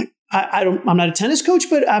 I'm like, I'm not a tennis coach,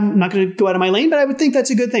 but I'm not going to go out of my lane, but I would think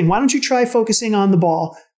that's a good thing. Why don't you try focusing on the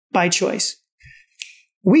ball by choice?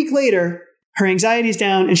 A week later, her anxiety's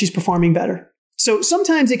down and she's performing better. So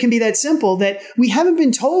sometimes it can be that simple that we haven't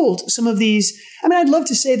been told some of these. I mean, I'd love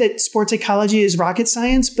to say that sports psychology is rocket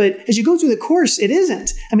science, but as you go through the course, it isn't.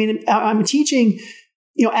 I mean, I'm teaching,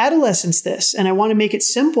 adolescents this, and I want to make it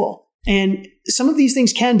simple. And some of these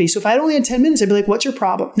things can be. So if I only had 10 minutes, I'd be like, what's your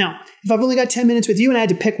problem? Now, if I've only got 10 minutes with you and I had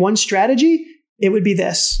to pick one strategy, it would be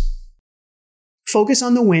this. Focus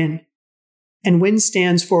on the win. And win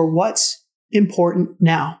stands for what's important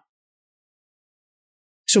now.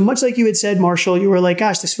 So much like you had said, Marshall, you were like,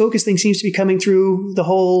 gosh, this focus thing seems to be coming through the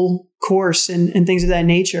whole course and things of that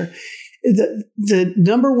nature. The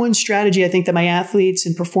number one strategy I think that my athletes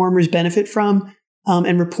and performers benefit from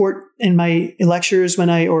and report in my lectures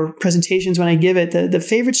or presentations when I give it, the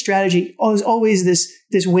favorite strategy is always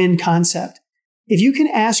this win concept. If you can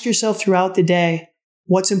ask yourself throughout the day,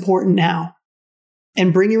 what's important now?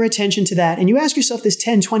 And bring your attention to that. And you ask yourself this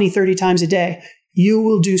 10, 20, 30 times a day, you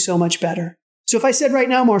will do so much better. So if I said right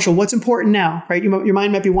now, Marshall, what's important now, right? Your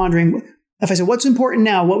mind might be wandering. If I said, what's important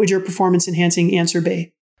now, what would your performance enhancing answer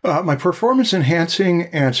be? My performance enhancing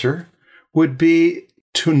answer would be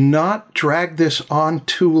to not drag this on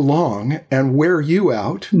too long and wear you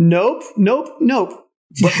out. Nope.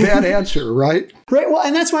 But bad answer, right? Right. Well,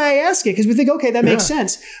 and that's why I ask it, because we think, okay, that makes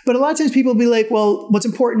sense. But a lot of times people will be like, well, what's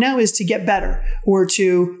important now is to get better, or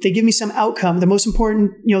they give me some outcome. The most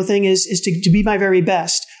important, thing is to be my very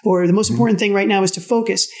best, or the most important thing right now is to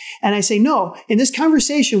focus. And I say, no, in this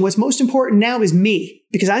conversation, what's most important now is me,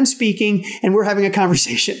 because I'm speaking and we're having a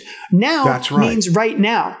conversation. Now that's right. Means right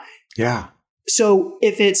now. Yeah. So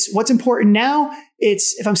if it's what's important now,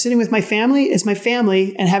 if I'm sitting with my family, it's my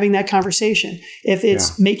family and having that conversation. If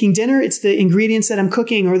it's making dinner, it's the ingredients that I'm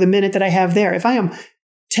cooking or the minute that I have there. If I am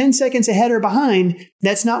 10 seconds ahead or behind,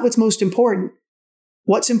 that's not what's most important.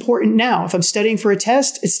 What's important now? If I'm studying for a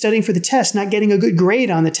test, it's studying for the test, not getting a good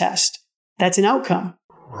grade on the test. That's an outcome.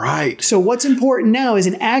 Right. So what's important now is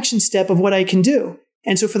an action step of what I can do.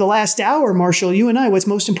 And so for the last hour, Marshall, you and I, what's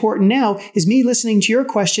most important now is me listening to your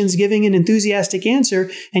questions, giving an enthusiastic answer,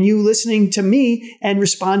 and you listening to me and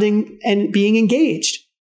responding and being engaged.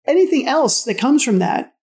 Anything else that comes from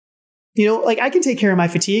that, I can take care of my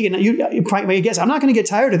fatigue, and you probably guess I'm not going to get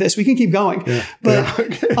tired of this. We can keep going, but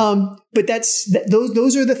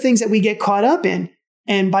those are the things that we get caught up in.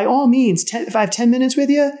 And by all means, if I have 10 minutes with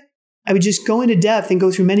you, I would just go into depth and go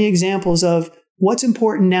through many examples of what's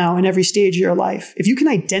important now in every stage of your life. If you can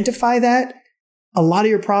identify that, a lot of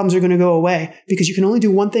your problems are going to go away, because you can only do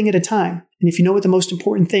one thing at a time. And if you know what the most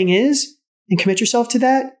important thing is and commit yourself to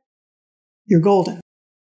that, you're golden.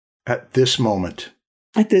 At this moment.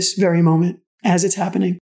 At this very moment, as it's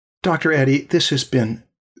happening. Dr. Eddie, this has been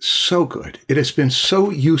so good. It has been so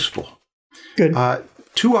useful. Good.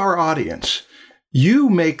 To our audience, you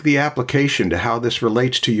make the application to how this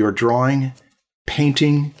relates to your drawing,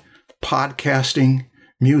 painting, podcasting,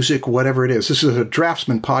 music, whatever it is. This is a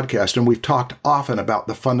Draftsman podcast, and we've talked often about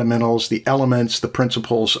the fundamentals, the elements, the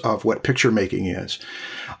principles of what picture making is.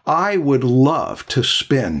 I would love to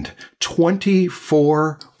spend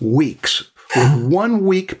 24 weeks with 1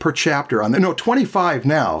 week per chapter on 25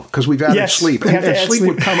 now, because we've added sleep. And sleep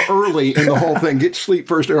would come early in the whole thing. Get sleep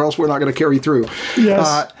first, or else we're not going to carry through.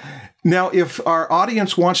 Yes. Now, if our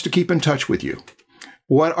audience wants to keep in touch with you,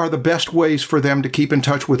 what are the best ways for them to keep in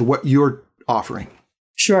touch with what you're offering?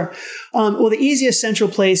 Sure. Well, the easiest central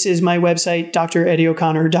place is my website,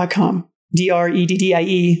 dreddieoconnor.com.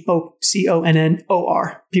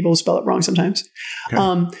 DreddieOconnor. People spell it wrong sometimes.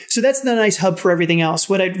 Okay. So that's the nice hub for everything else.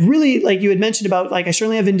 What I'd really, like you had mentioned about, I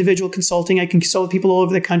certainly have individual consulting. I can consult with people all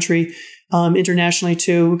over the country, internationally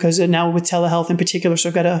too, because now with telehealth in particular. So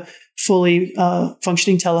I've got a fully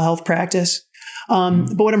functioning telehealth practice.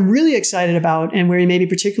 But what I'm really excited about, and where you may be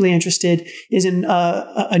particularly interested, is in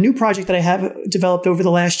a new project that I have developed over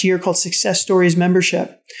the last year called Success Stories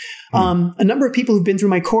Membership. A number of people who've been through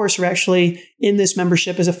my course are actually in this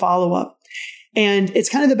membership as a follow-up. And it's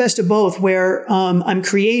kind of the best of both, where I'm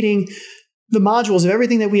creating the modules of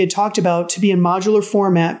everything that we had talked about to be in modular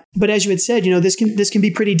format. But as you had said, this can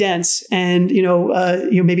be pretty dense, and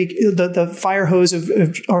maybe the fire hose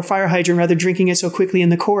or fire hydrant, rather, drinking it so quickly in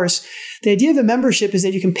the course. The idea of the membership is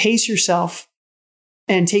that you can pace yourself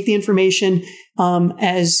and take the information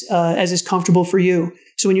as is comfortable for you.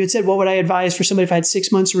 So when you had said, what would I advise for somebody if I had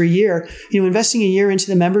 6 months or a year? Investing a year into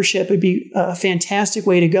the membership would be a fantastic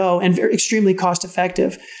way to go and extremely cost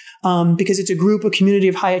effective. Because it's a group, a community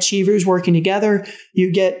of high achievers working together.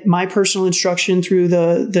 You get my personal instruction through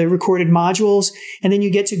the recorded modules, and then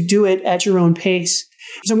you get to do it at your own pace.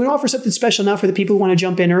 So I'm going to offer something special now for the people who want to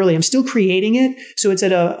jump in early. I'm still creating it, so it's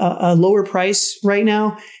at a lower price right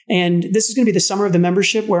now. And this is going to be the summer of the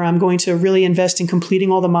membership where I'm going to really invest in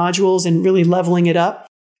completing all the modules and really leveling it up.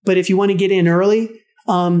 But if you want to get in early,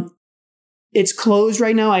 it's closed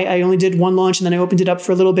right now. I only did one launch and then I opened it up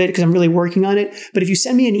for a little bit because I'm really working on it. But if you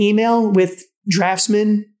send me an email with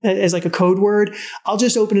Draftsman as like a code word, I'll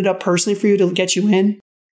just open it up personally for you to get you in.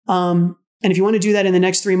 And if you want to do that in the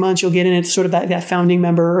next 3 months, you'll get in at sort of that founding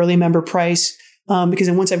member, early member price. Because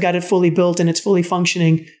then once I've got it fully built and it's fully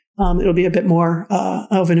functioning, it'll be a bit more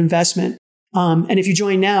of an investment. And if you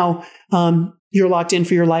join now, you're locked in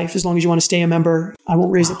for your life. As long as you want to stay a member, I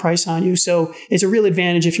won't raise the price on you. So it's a real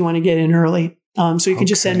advantage if you want to get in early. So you can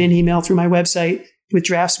just send me an email through my website with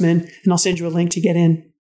Draftsman, and I'll send you a link to get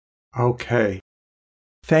in. Okay.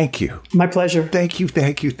 Thank you. My pleasure. Thank you.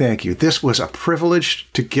 This was a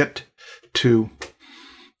privilege to get to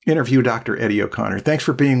interview Dr. Eddie O'Connor. Thanks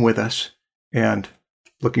for being with us, and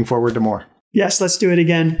looking forward to more. Yes, let's do it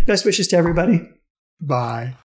again. Best wishes to everybody. Bye.